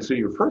 And so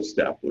your first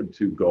step would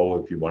to go,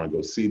 if you want to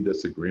go see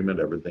this agreement,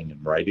 everything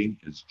in writing,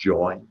 is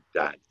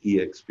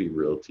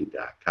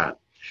join.exprealty.com.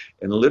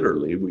 And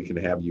literally, we can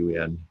have you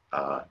in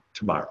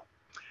tomorrow.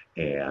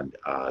 And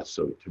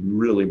so to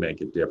really make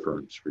a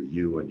difference for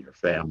you and your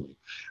family.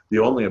 The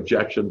only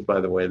objections,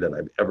 by the way, that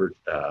I've ever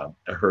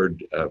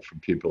heard from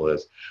people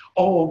is,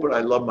 oh, but I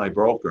love my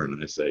broker.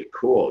 And I say,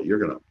 cool, you're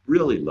going to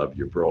really love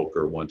your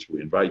broker. Once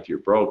we invite your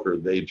broker,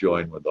 they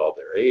join with all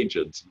their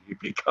agents, you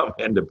become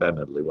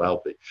independently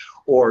wealthy.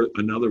 Or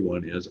another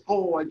one is,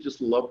 oh, I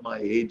just love my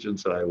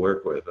agents that I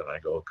work with. And I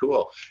go,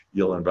 cool,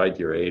 you'll invite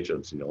your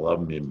agents and you'll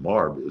love them even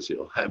more because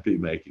you'll be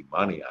making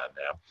money on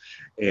them.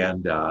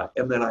 And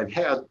then I've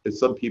had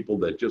some people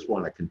that just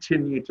want to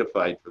continue to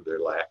fight for their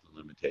lack of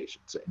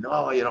limitations. Say,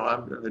 no,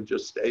 I'm going to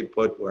just stay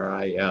put where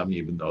I am,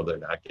 even though they're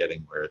not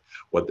getting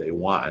what they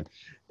want.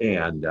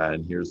 And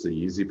here's the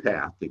easy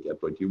path to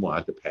get what you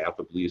want, the path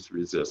of least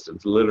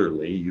resistance.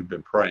 Literally, you've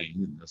been praying,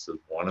 and this is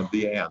one of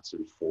the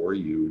answers for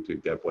you to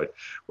get what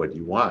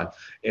you want.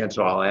 And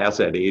so I'll ask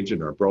that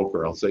agent or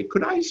broker, I'll say,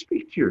 could I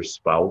speak to your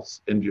spouse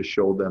and just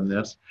show them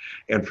this?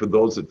 And for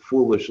those that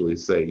foolishly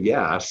say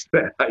yes,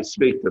 I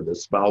speak to the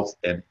spouse.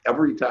 And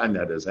every time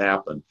that has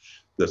happened,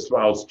 the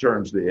spouse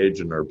turns to the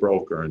agent or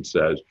broker and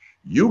says,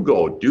 you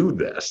go do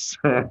this.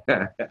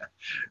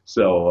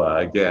 So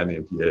again,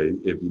 if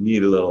you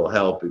need a little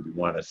help, if you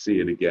want to see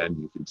it again,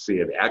 you can see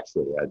it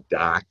actually at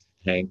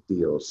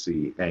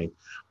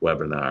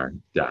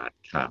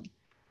DocHankwebinar.com.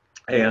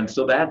 And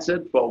so that's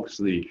it, folks.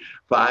 The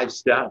 5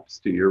 steps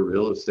to your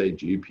real estate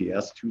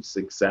GPS to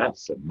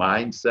success: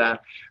 mindset,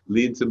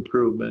 leads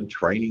improvement,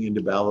 training and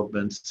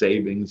development,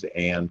 savings,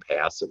 and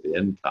passive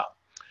income.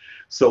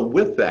 So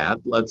with that,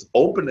 let's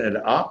open it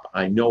up.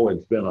 I know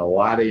it's been a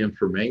lot of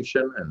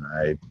information and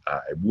I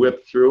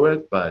whipped through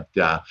it, but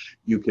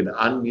you can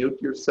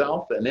unmute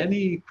yourself. And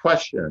any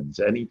questions,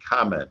 any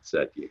comments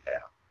that you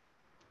have,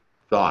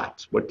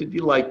 thoughts, what did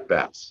you like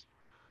best?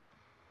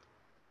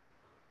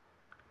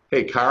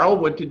 Hey, Carl,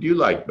 what did you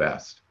like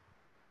best?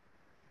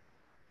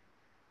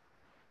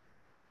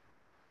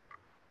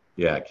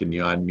 Yeah, can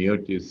you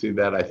unmute? Do you see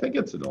that? I think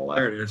it's an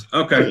 11. There it is.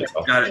 Okay,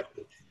 got it.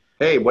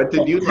 Hey, what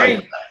did you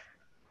like?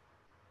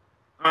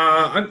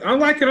 I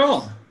like it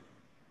all.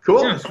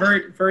 Cool. Yeah, it's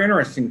very, very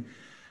interesting.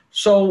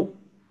 So,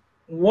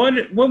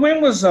 when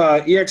was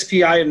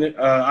EXPI and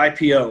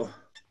IPO?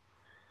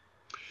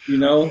 You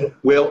know?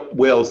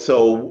 Well,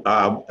 so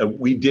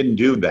we didn't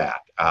do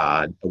that.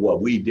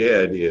 What we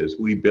did is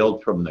we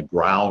built from the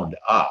ground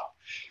up,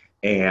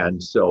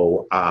 and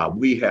so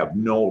we have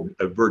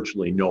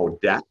virtually no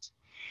debt.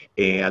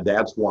 And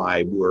that's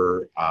why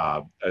we're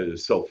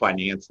so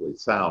financially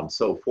sound.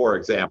 So for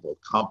example,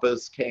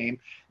 Compass came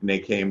and they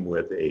came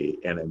with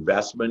an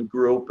investment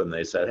group and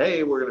they said,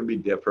 hey, we're going to be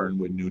different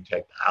with new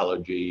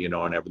technology, and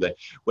everything.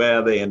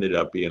 Well, they ended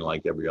up being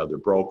like every other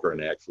broker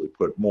and actually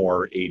put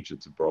more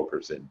agents and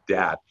brokers in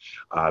debt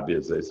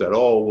because they said,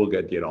 oh, we'll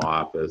get you an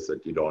office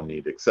that you don't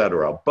need, et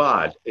cetera.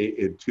 But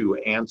to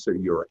answer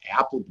your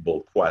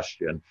applicable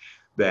question,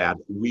 that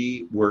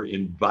we were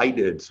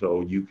invited,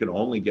 so you can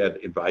only get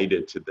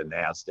invited to the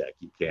NASDAQ.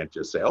 You can't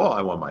just say, oh,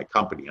 I want my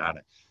company on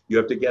it. You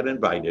have to get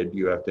invited.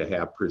 You have to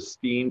have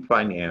pristine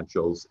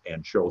financials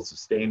and show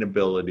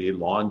sustainability,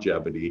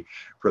 longevity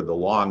for the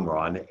long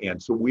run.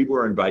 And so we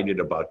were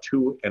invited about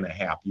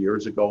 2.5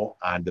 years ago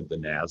onto the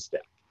NASDAQ.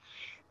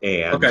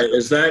 And okay,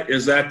 is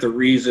that the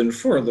reason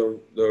for the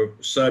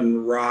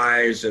sudden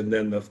rise and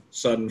then the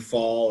sudden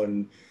fall,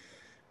 and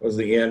was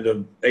the end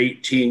of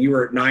 18? You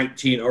were at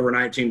over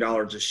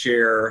 $19 a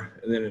share,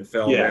 and then it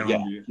fell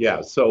down.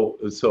 Yeah.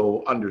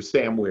 So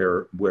understand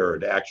where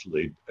it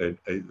actually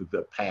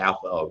the path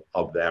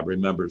of that.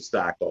 Remember,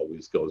 stock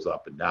always goes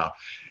up and down,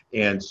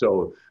 and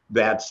so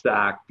that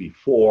stock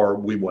before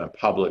we went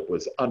public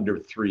was under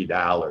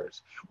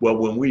 $3. Well,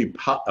 when we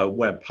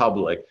went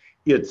public,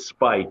 it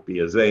spiked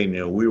because they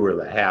knew we were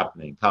the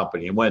happening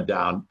company. It went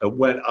up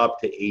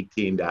to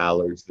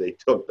 $18. They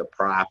took the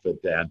profit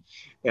then,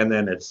 and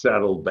then it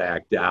settled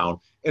back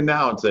down. And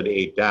now it's at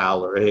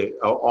 $8,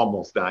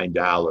 almost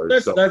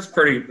 $9. That's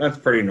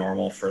pretty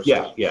normal for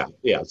stock.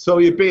 Yeah. So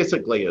it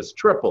basically has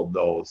tripled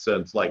though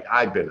since like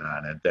I've been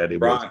on it. That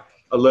it was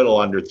a little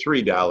under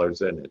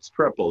 $3 and it's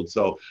tripled.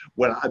 So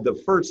when the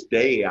first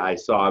day I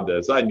saw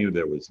this, I knew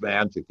there was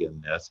magic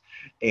in this,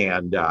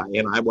 and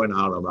I went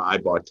out and I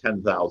bought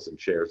 10,000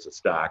 shares of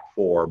stock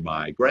for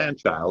my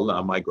grandchild.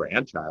 Now my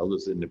grandchild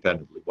is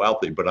independently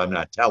wealthy, but I'm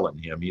not telling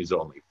him, he's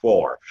only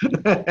 4.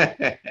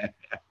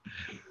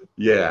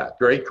 Yeah,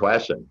 great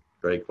question.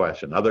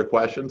 Other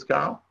questions,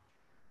 Carl?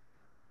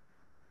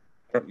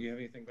 Do you have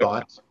anything?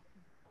 Thoughts?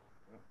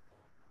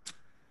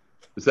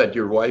 Is that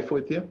your wife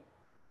with you?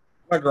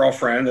 My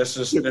girlfriend. This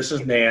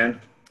is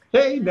Nan.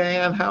 Hey,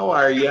 Nan, how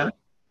are you?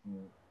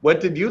 What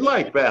did you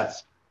like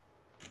best?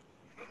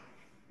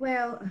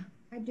 Well,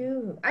 I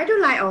do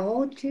like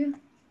all too.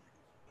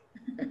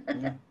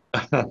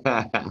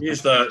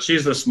 She's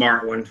the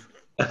smart one.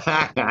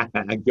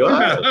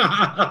 Good,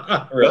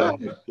 Really.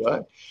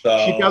 good.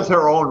 She does So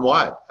her own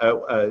what?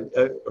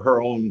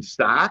 Her own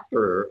stock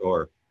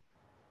or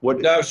what?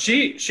 no,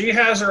 she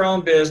has her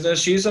own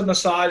business. She's a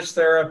massage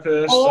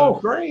therapist. Oh,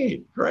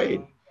 great, great.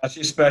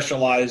 She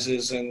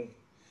specializes in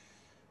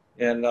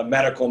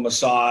medical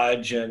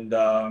massage, and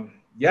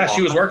yeah,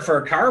 she was working for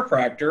a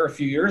chiropractor a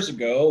few years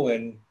ago,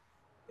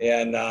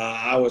 and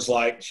I was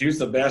like, she was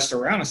the best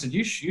around. I said,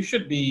 you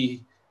should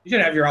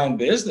have your own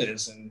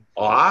business and money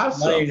in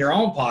Awesome. your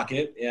own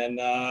pocket, and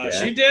Yeah.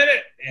 she did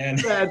it, and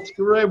That's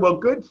great. Well,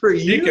 good for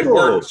she you. could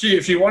work.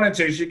 If she wanted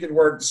to, she could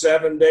work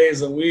 7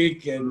 days a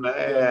week, and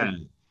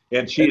Man.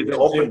 And she's and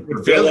open she for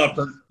could fill up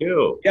business her.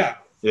 too. Yeah,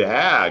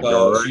 Yeah,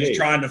 so she's great.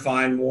 trying to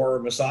find more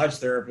massage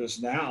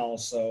therapists now.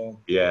 So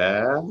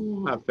Yeah,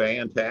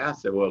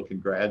 fantastic. Well,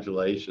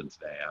 congratulations,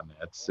 Dan.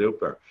 That's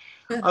super.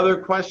 Other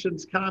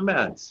questions,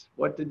 comments?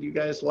 What did you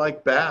guys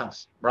like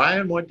best?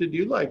 Brian, what did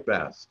you like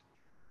best?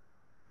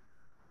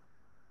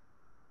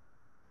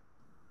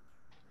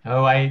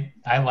 Oh, I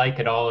like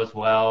it all as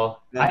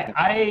well.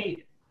 I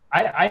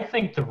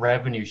think the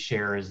revenue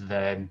share is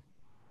the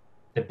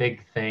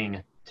big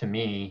thing to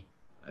me.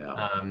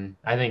 Yeah,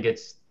 I think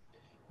it's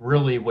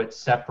really what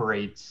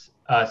separates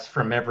us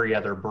from every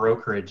other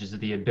brokerage is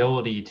the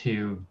ability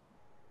to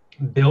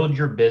build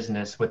your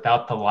business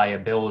without the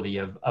liability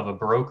of a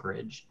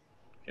brokerage.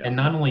 yeah, And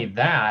not only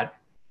that,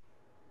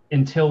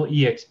 until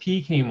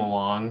EXP came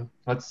along,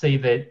 let's say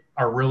that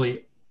our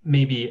really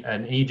maybe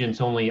an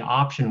agent's only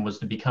option was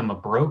to become a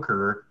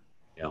broker.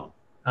 yeah,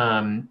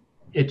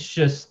 It's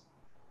just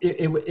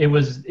it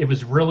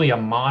was really a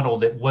model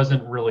that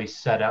wasn't really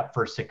set up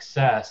for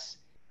success,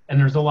 and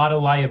there's a lot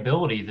of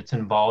liability that's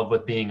involved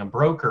with being a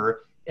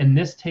broker. And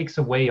this takes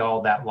away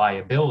all that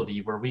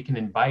liability, where we can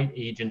invite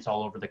agents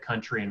all over the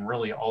country and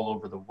really all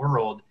over the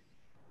world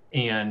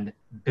and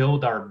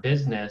build our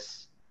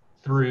business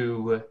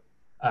through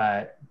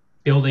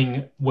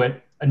building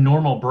what a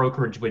normal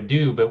brokerage would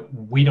do, but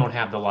we don't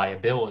have the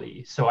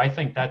liability. So I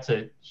think that's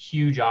a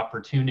huge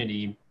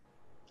opportunity.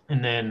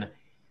 And then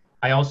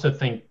I also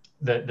think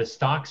that the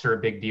stocks are a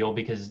big deal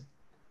because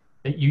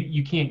that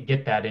you can't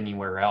get that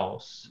anywhere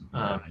else,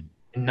 right.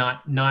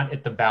 not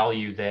at the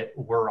value that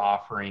we're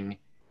offering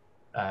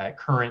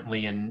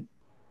currently. And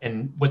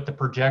what the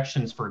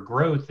projections for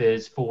growth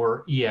is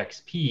for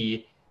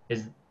EXP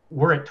is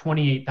we're at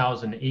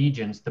 28,000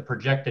 agents. The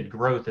projected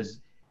growth is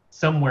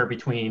somewhere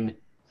between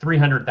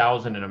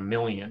 300,000 and 1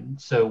 million.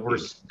 So we're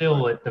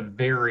still at the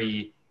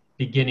very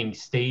beginning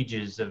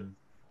stages of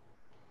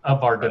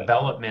our Right.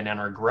 development and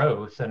our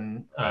growth.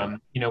 And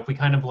if we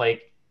kind of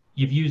like,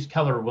 you've used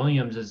Keller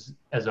Williams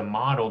as a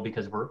model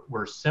because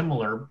we're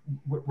similar,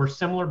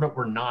 but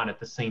we're not at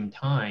the same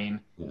time.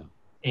 Yeah.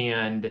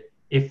 And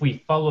if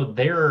we follow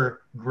their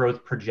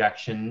growth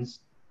projections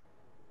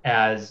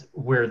as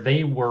where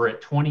they were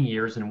at 20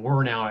 years and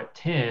we're now at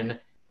 10,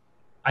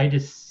 I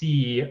just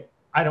see,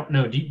 I don't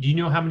know. Do you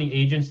know how many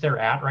agents they're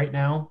at right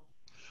now?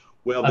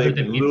 Well, Other they've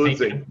than been making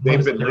losing. most They've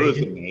of been their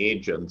losing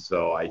agents,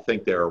 so I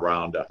think they're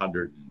around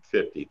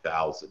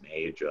 150,000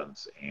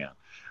 agents,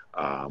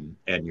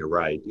 and you're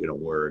right.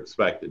 We're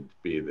expected to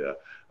be the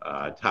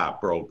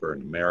top broker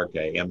in America,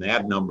 and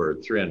that number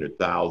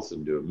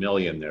 300,000 to 1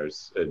 million.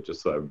 There's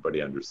just so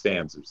everybody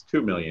understands, there's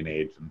 2 million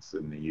agents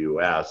in the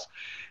U.S.,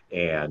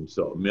 and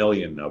so 1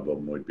 million of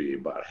them would be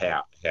about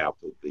half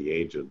of the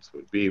agents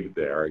would be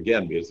there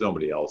again because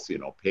nobody else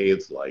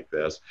pays like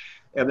this.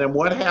 And then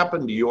what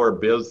happened to your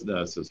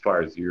business as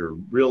far as your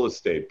real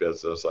estate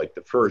business, like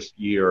the first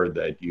year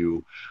that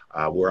you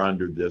were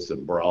under this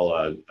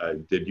umbrella?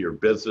 Did your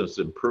business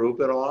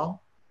improve at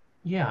all?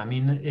 Yeah, I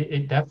mean,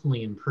 it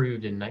definitely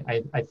improved. And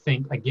I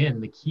think, again,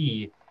 the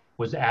key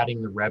was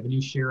adding the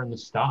revenue share in the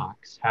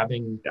stocks,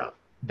 having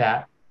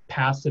that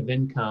passive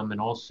income, and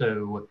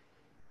also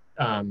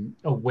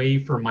a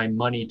way for my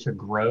money to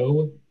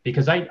grow,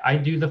 because I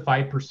do the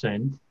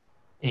 5%.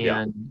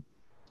 And,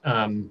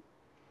 And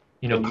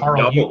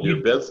Carl, doubled your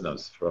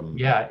business from.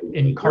 Yeah.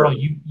 And Carl,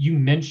 you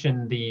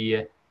mentioned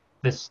the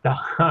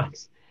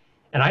stocks.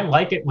 And I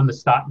like it when the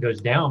stock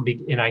goes down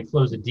and I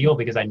close a deal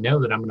because I know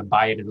that I'm going to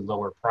buy it at a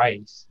lower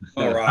price.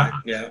 all right,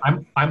 yeah.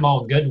 I'm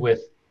all good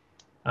with,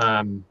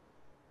 and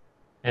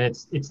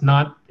it's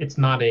not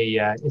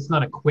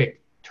a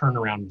quick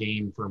turnaround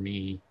game for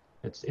me.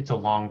 It's a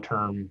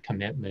long-term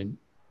commitment.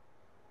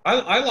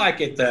 I like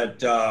it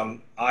that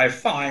I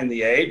find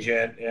the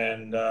agent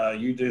and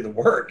you do the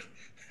work.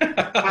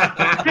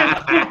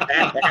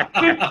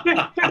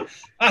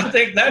 I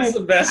think that's the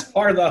best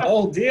part of the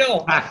whole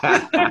deal.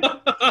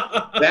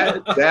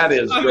 That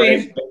is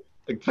great.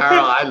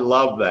 Carl, I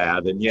love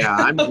that. And yeah,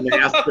 I'm a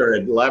master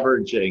at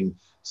leveraging.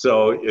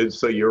 So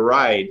you're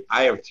right.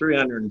 I have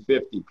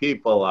 350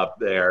 people up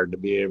there to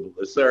be able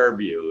to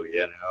serve you,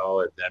 and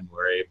then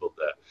we're able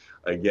to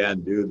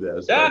again, do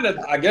this. Yeah, But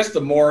and I guess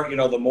the more,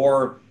 the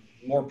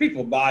more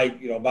people buy,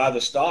 buy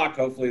the stock,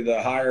 hopefully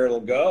the higher it'll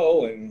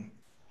go, and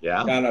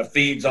yeah. kind of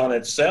feeds on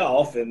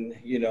itself. And,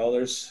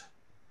 there's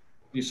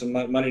be some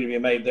money to be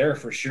made there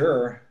for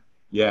sure.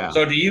 Yeah.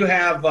 So do you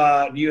have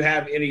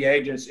any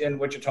agents in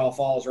Wichita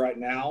Falls right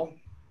now?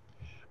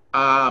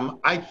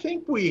 I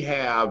think we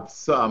have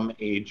some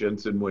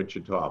agents in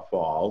Wichita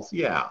Falls,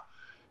 yeah.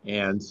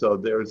 And so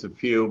there's a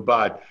few,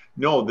 but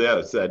know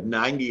this, that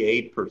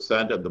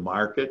 98% of the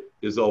market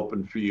is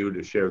open for you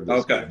to share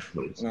this Okay.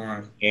 news. All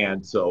right.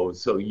 And so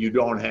you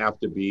don't have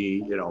to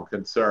be,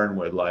 concerned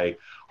with like,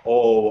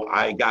 oh,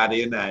 I got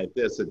in at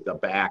this at the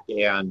back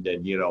end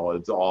and,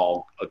 it's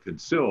all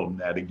consumed.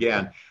 That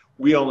again,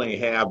 we only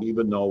have,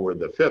 even though we're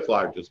the fifth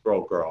largest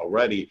broker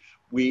already,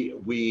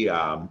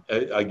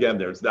 again,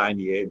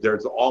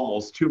 there's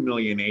almost 2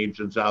 million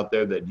agents out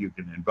there that you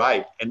can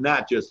invite, and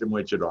not just in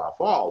Wichita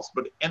Falls,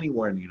 but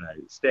anywhere in the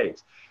United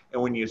States.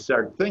 And when you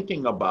start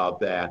thinking about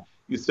that,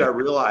 you start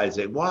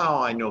realizing,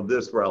 wow, I know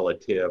this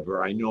relative,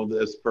 or I know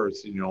this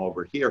person,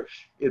 over here.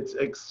 It's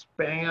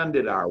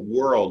expanded our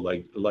world.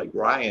 Like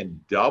Ryan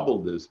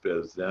doubled his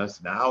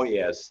business. Now he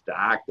has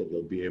stock that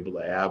he'll be able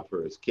to have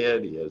for his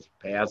kid. He has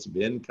passive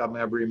income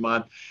every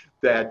month.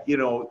 That,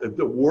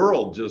 the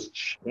world just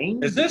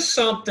changed. Is this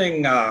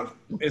something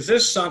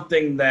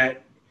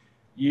that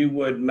you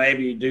would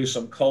maybe do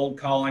some cold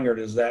calling, or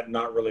does that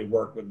not really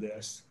work with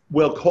this?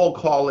 Well, cold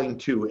calling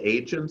to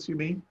agents, you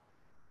mean?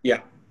 Yeah.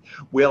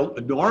 Well,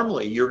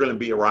 normally you're going to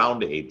be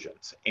around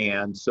agents.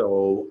 And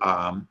so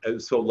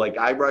like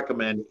I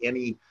recommend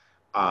any,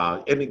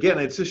 and again,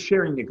 it's just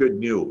sharing the good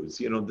news.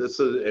 This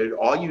is,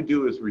 all you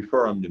do is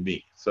refer them to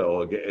me.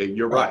 So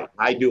you're right.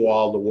 I do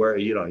all the work,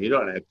 you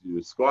don't have to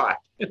do squat,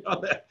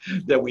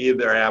 that we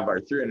either have our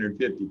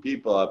 350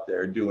 people up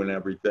there doing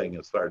everything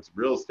as far as the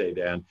real estate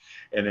end,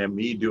 and then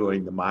me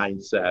doing the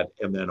mindset,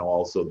 and then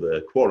also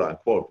the quote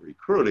unquote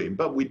recruiting.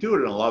 But we do it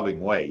in a loving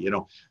way,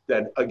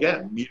 that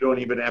again, you don't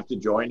even have to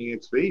join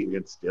EXP. You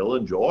can still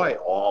enjoy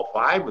all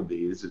 5 of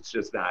these. It's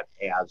just not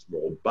as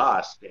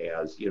robust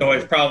as, So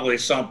it's probably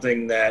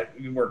something that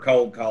where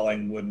cold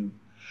calling wouldn't,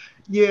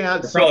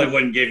 probably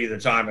wouldn't give you the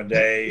time of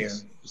day.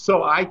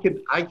 So I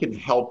can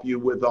help you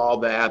with all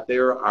that.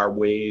 There are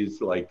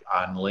ways like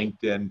on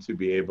LinkedIn to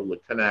be able to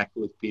connect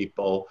with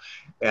people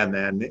and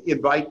then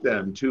invite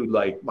them to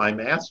like my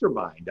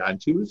mastermind on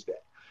Tuesday,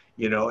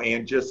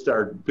 and just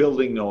start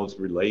building those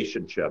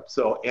relationships.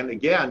 So, and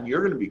again,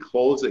 you're going to be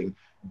closing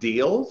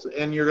deals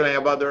and you're going to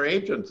have other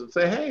agents that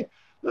say, hey,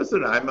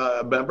 listen, I'm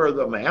a member of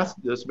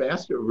this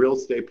master real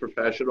estate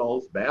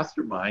professionals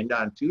mastermind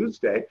on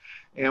Tuesday,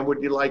 and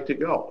would you like to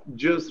go?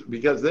 Just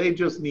because they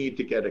just need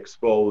to get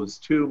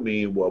exposed to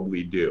me, what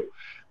we do.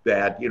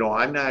 That,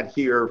 I'm not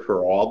here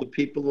for all the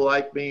people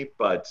like me,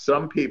 but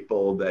some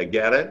people that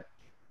get it,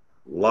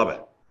 love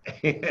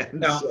it.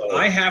 Now, so,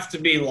 I have to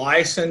be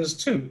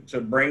licensed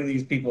to bring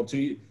these people to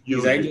you,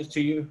 these agents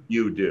to you?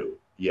 You do.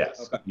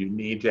 Yes, okay. You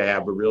need to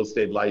have a real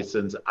estate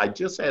license. I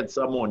just had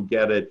someone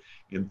get it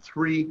in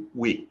 3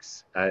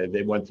 weeks.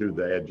 They went through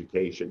the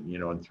education,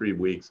 in 3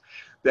 weeks.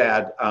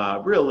 That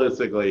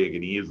realistically, you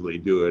can easily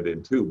do it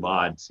in 2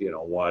 months,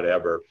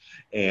 whatever.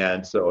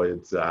 And so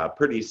it's a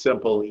pretty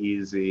simple,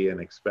 easy,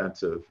 and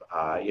expensive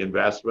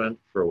investment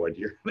for what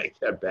you're going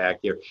to get back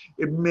here.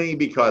 It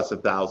maybe cost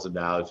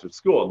 $1,000 for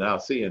school. Now,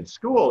 see, in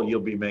school,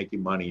 you'll be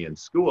making money in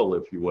school,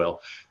 if you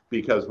will.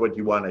 Because what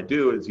you want to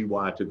do is you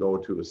want to go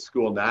to a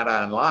school, not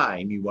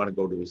online. You want to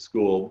go to a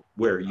school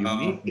where you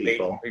meet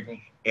people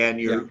and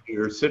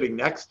you're sitting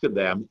next to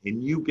them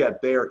and you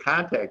get their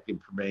contact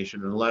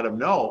information and let them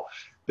know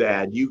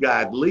that you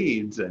got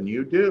leads, and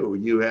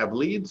you have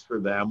leads for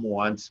them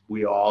once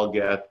we all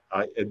get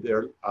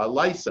their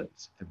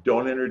license.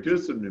 Don't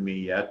introduce them to me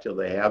yet till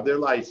they have their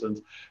license,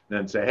 and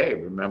then say, hey,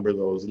 remember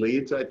those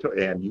leads I took?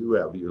 And you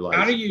have your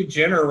license. How do you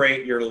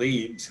generate your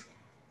leads?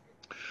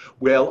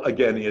 Well,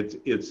 again,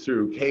 it's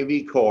through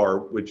KV Core,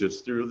 which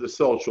is through the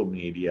social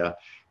media,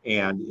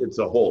 and it's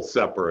a whole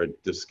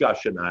separate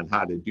discussion on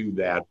how to do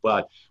that.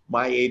 But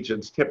my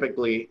agents,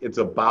 typically, it's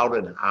about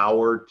an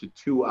hour to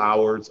 2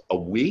 hours a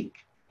week,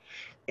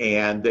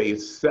 and they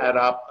set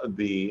up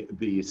the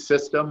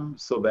system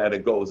so that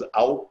it goes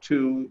out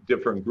to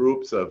different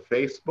groups of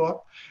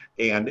Facebook,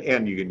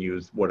 and you can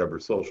use whatever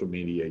social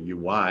media you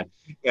want.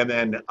 And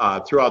then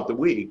throughout the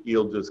week,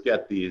 you'll just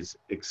get these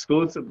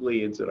exclusive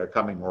leads that are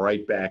coming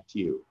right back to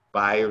you.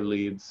 Buyer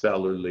leads,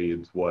 seller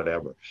leads,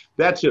 whatever.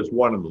 That's just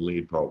one of the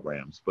lead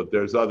programs, but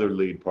there's other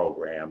lead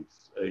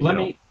programs. I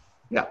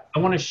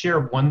want to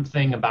share one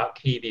thing about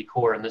KV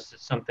Core, and this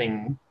is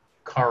something,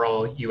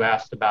 Carl, you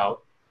asked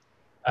about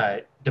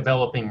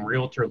developing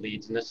realtor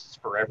leads, and this is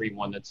for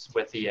everyone that's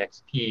with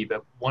EXP.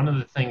 But one of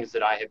the things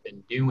that I have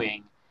been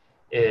doing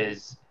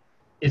is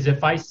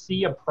if I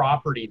see a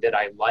property that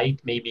I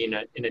like, maybe in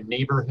a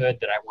neighborhood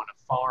that I want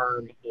to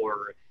farm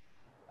or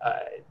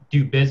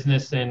do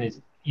business in,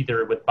 is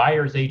either with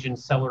buyer's agent,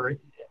 seller,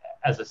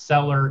 as a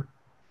seller,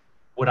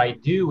 what I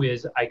do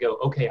is I go,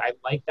 okay, I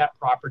like that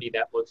property,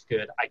 that looks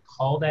good. I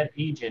call that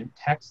agent,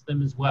 text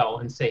them as well,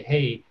 and say,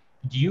 hey,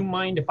 do you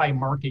mind if I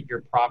market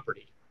your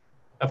property?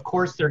 Of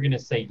course, they're going to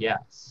say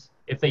yes.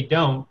 If they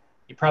don't,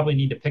 you probably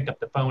need to pick up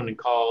the phone and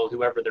call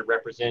whoever they're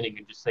representing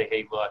and just say,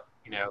 hey, look,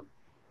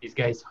 these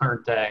guys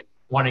aren't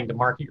wanting to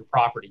market your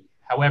property.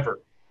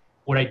 However,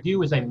 what I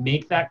do is I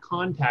make that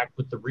contact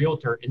with the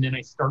realtor and then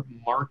I start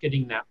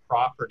marketing that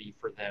property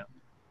for them.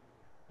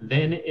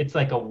 Then it's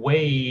like a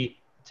way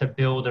to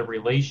build a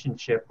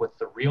relationship with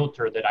the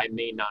realtor that I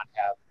may not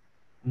have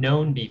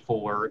known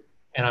before,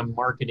 and I'm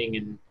marketing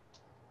and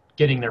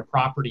getting their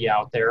property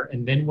out there.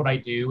 And then what I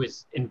do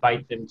is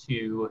invite them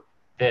to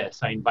this.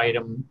 I invite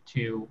them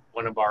to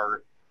one of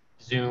our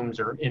Zooms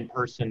or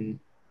in-person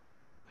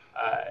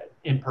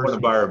one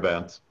of our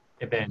events.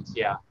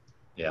 Yeah.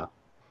 Yeah.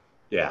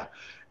 Yeah.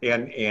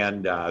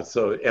 And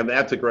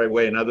that's a great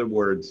way. In other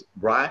words,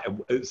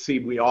 Brian, see,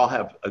 we all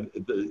have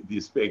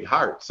these big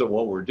hearts. So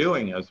what we're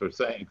doing is we're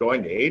saying,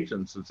 going to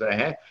agents and saying,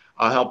 hey,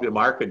 I'll help you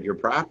market your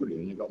property.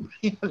 And you go,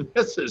 man,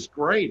 this is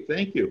great.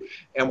 Thank you.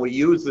 And we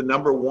use the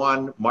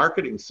 #1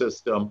 marketing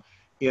system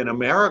in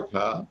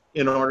America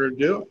in order to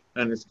do it.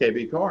 And it's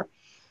KB Core.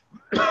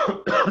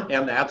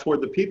 And that's where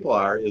the people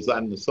are, is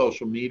on the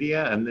social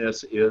media. And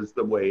this is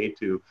the way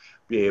to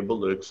be able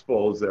to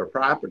expose their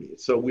property.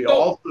 So we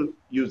also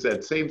use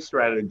that same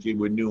strategy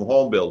with new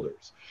home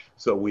builders.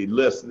 So we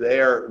list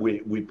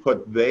we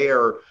put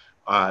their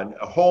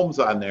homes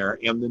on there,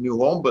 and the new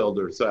home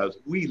builder says,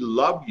 we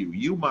love you.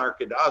 You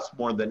market us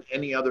more than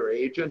any other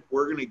agent.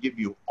 We're going to give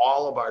you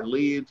all of our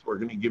leads. We're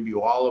going to give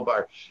you all of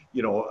our,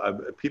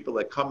 people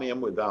that come in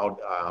without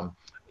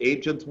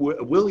agents.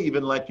 We'll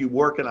even let you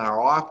work in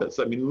our office.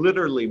 I mean,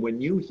 literally, when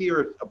you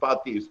hear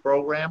about these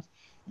programs,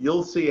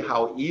 you'll see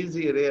how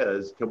easy it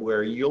is to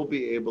where you'll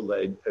be able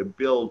to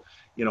build,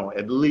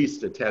 at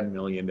least a $10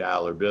 million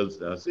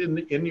business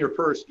in your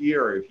first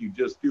year if you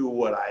just do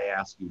what I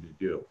ask you to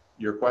do.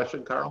 Your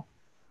question, Carl?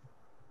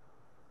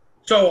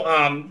 So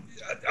I'm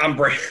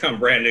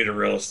brand new to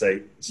real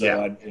estate.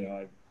 So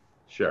yeah.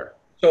 Sure.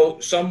 So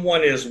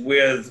someone is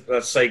with,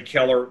 let's say,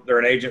 Keller. They're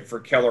an agent for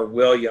Keller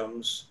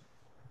Williams.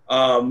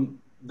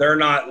 They're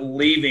not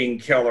leaving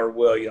Keller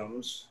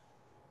Williams,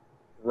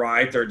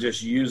 right? They're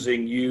just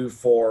using you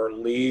for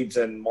leads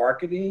and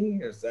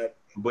marketing. Is that?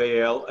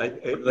 Well,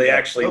 they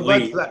actually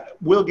leave.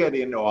 We'll get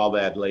into all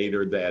that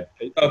later.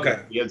 Okay.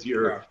 As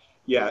you're,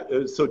 yeah.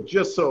 So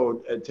just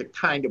to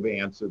kind of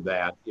answer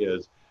that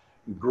is,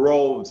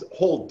 Grove's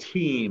whole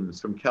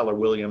teams from Keller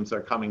Williams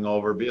are coming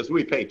over because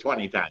we pay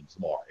 20 times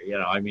more.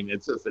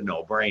 It's just a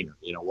no-brainer.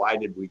 Why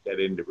did we get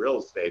into real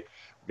estate?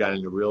 We got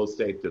into real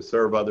estate to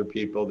serve other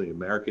people, the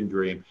American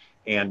dream,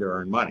 and to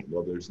earn money.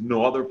 Well, there's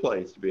no other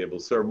place to be able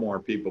to serve more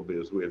people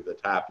because we have the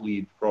top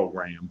lead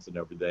programs and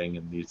everything,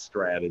 and these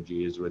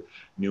strategies with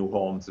new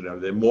homes and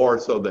everything, more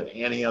so than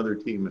any other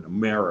team in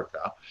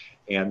America.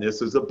 And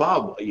this is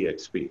above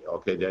EXP,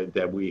 okay,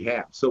 that we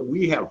have. So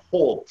we have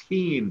whole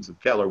teams of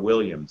Keller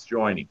Williams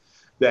joining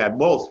that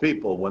most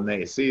people, when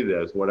they see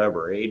this,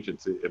 whatever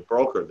agency,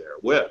 broker they're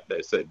with,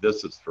 they say,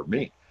 this is for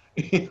me.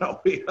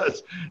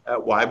 Because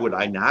why would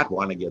I not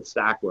want to get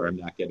stock where I'm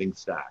not getting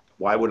stock?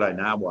 Why would I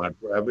not want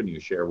revenue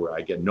share where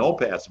I get no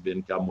passive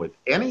income with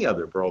any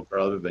other broker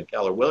other than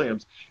Keller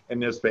Williams, and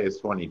this pays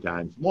 20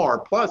 times more?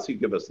 Plus, you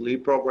give us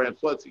lead programs,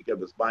 plus you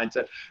give us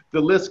mindset.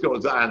 The list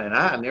goes on and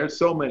on. There's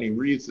so many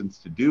reasons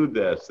to do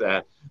this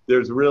that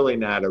there's really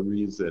not a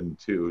reason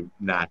to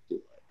not do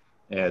it.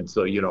 And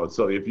so,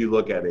 so if you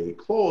look at a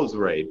close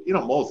rate,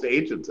 most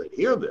agents that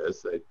hear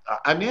this,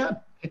 I'm in.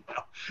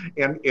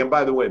 And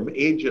by the way,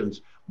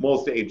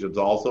 most agents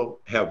also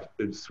have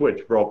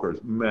switched brokers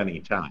many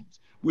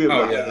times. We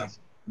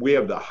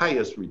have the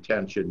highest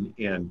retention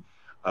in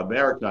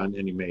America on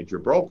any major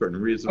broker, and the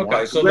reason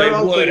why. So they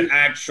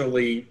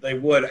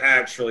would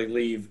actually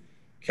leave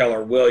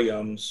Keller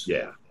Williams.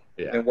 Yeah.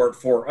 And work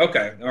for.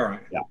 Okay, all right.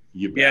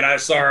 Yeah.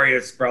 Sorry,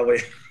 it's probably.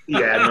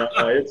 Yeah,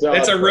 no,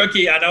 it's a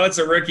rookie. I know it's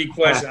a rookie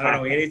question. I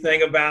don't know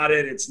anything about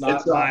it. It's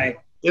not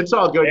it's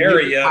all good.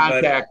 Area, you can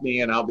contact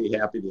me and I'll be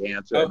happy to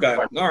answer. Okay.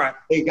 All right.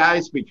 Hey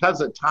guys,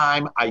 because of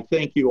time, I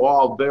thank you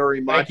all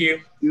very much. Thank you.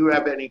 If you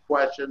have any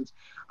questions,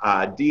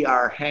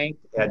 drhank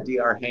at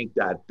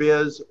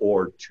drhank.biz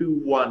or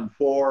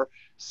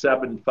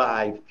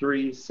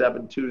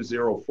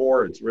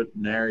 214-753-7204. It's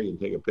written there. You can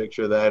take a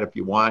picture of that if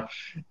you want.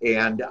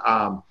 And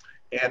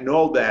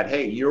know that,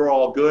 hey, you're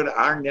all good.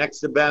 Our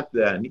next event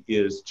then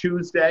is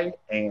Tuesday,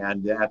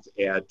 and that's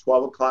at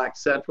 12 o'clock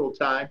Central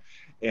Time.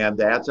 And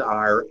that's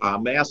our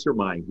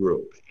mastermind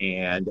group.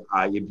 And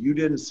if you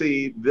didn't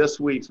see this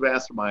week's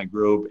mastermind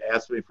group,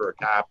 ask me for a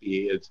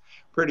copy. It's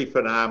pretty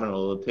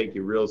phenomenal. It'll take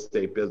your real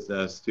estate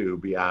business to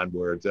beyond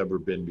where it's ever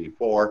been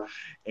before.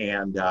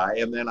 And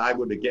then I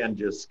would, again,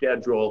 just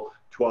schedule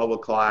 12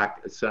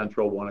 o'clock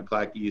Central, 1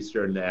 o'clock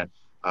Eastern, that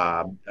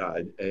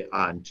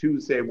on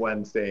Tuesday,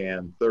 Wednesday,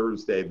 and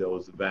Thursday,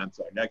 those events.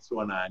 Our next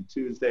one on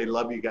Tuesday.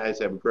 Love you guys.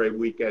 Have a great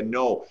weekend.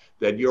 Know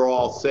that you're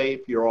all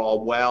safe. You're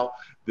all well.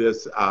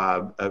 this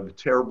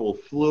terrible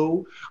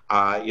flu,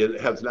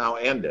 it has now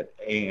ended.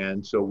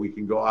 And so we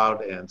can go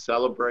out and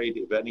celebrate.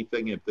 If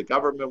anything, if the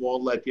government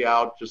won't let you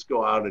out, just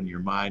go out in your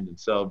mind and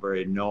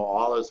celebrate. Know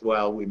all is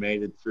well. We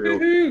made it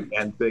through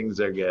and things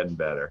are getting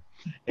better.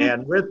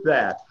 And with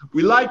that,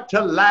 we like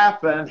to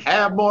laugh and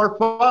have more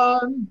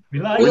fun. We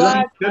We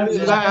like to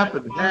laugh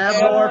and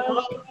have more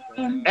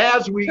fun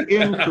as we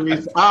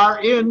increase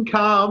our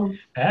income.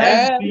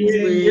 As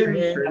We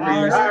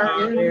increase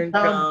our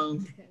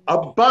income.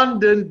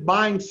 Abundant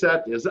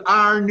mindset is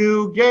our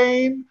new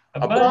game.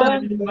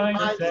 abundant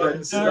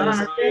mindset is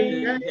our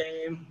game.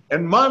 Game.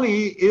 And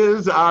money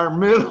is our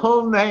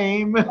middle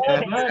name.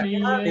 Money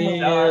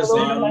Is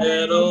our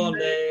middle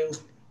name.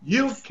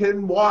 You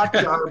can watch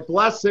our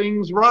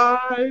blessings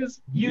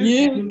rise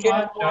You can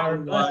watch our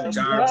Watch blessings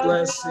our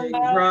blessing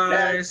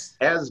rise.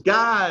 as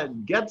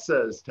God gets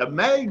us to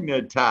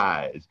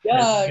magnetize.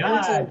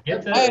 God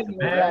gets us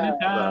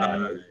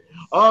magnetized.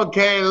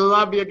 Okay,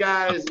 love you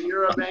guys.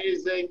 You're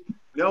amazing.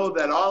 Know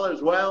that all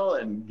is well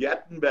and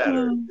getting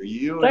better for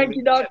you. Thank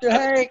you, Dr.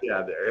 Hank.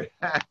 Together.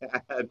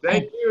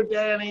 Thank you,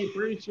 Danny.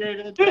 Appreciate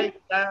it. Thanks,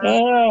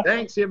 Sarah.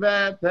 Thanks,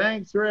 Yvette.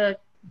 Thanks, Rick.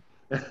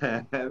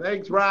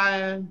 Thanks,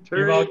 Ryan.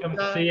 You're welcome.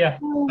 See ya.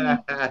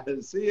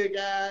 See you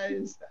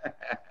guys.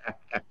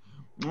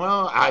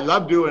 Well, I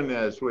love doing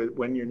this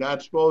when you're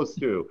not supposed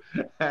to.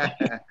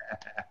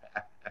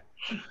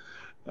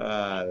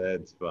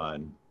 That's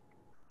fun.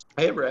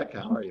 Hey, Rick,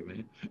 how are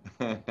you,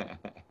 man?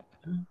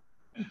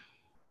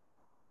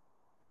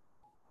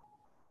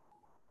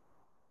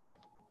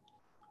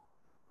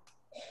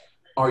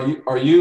 Are you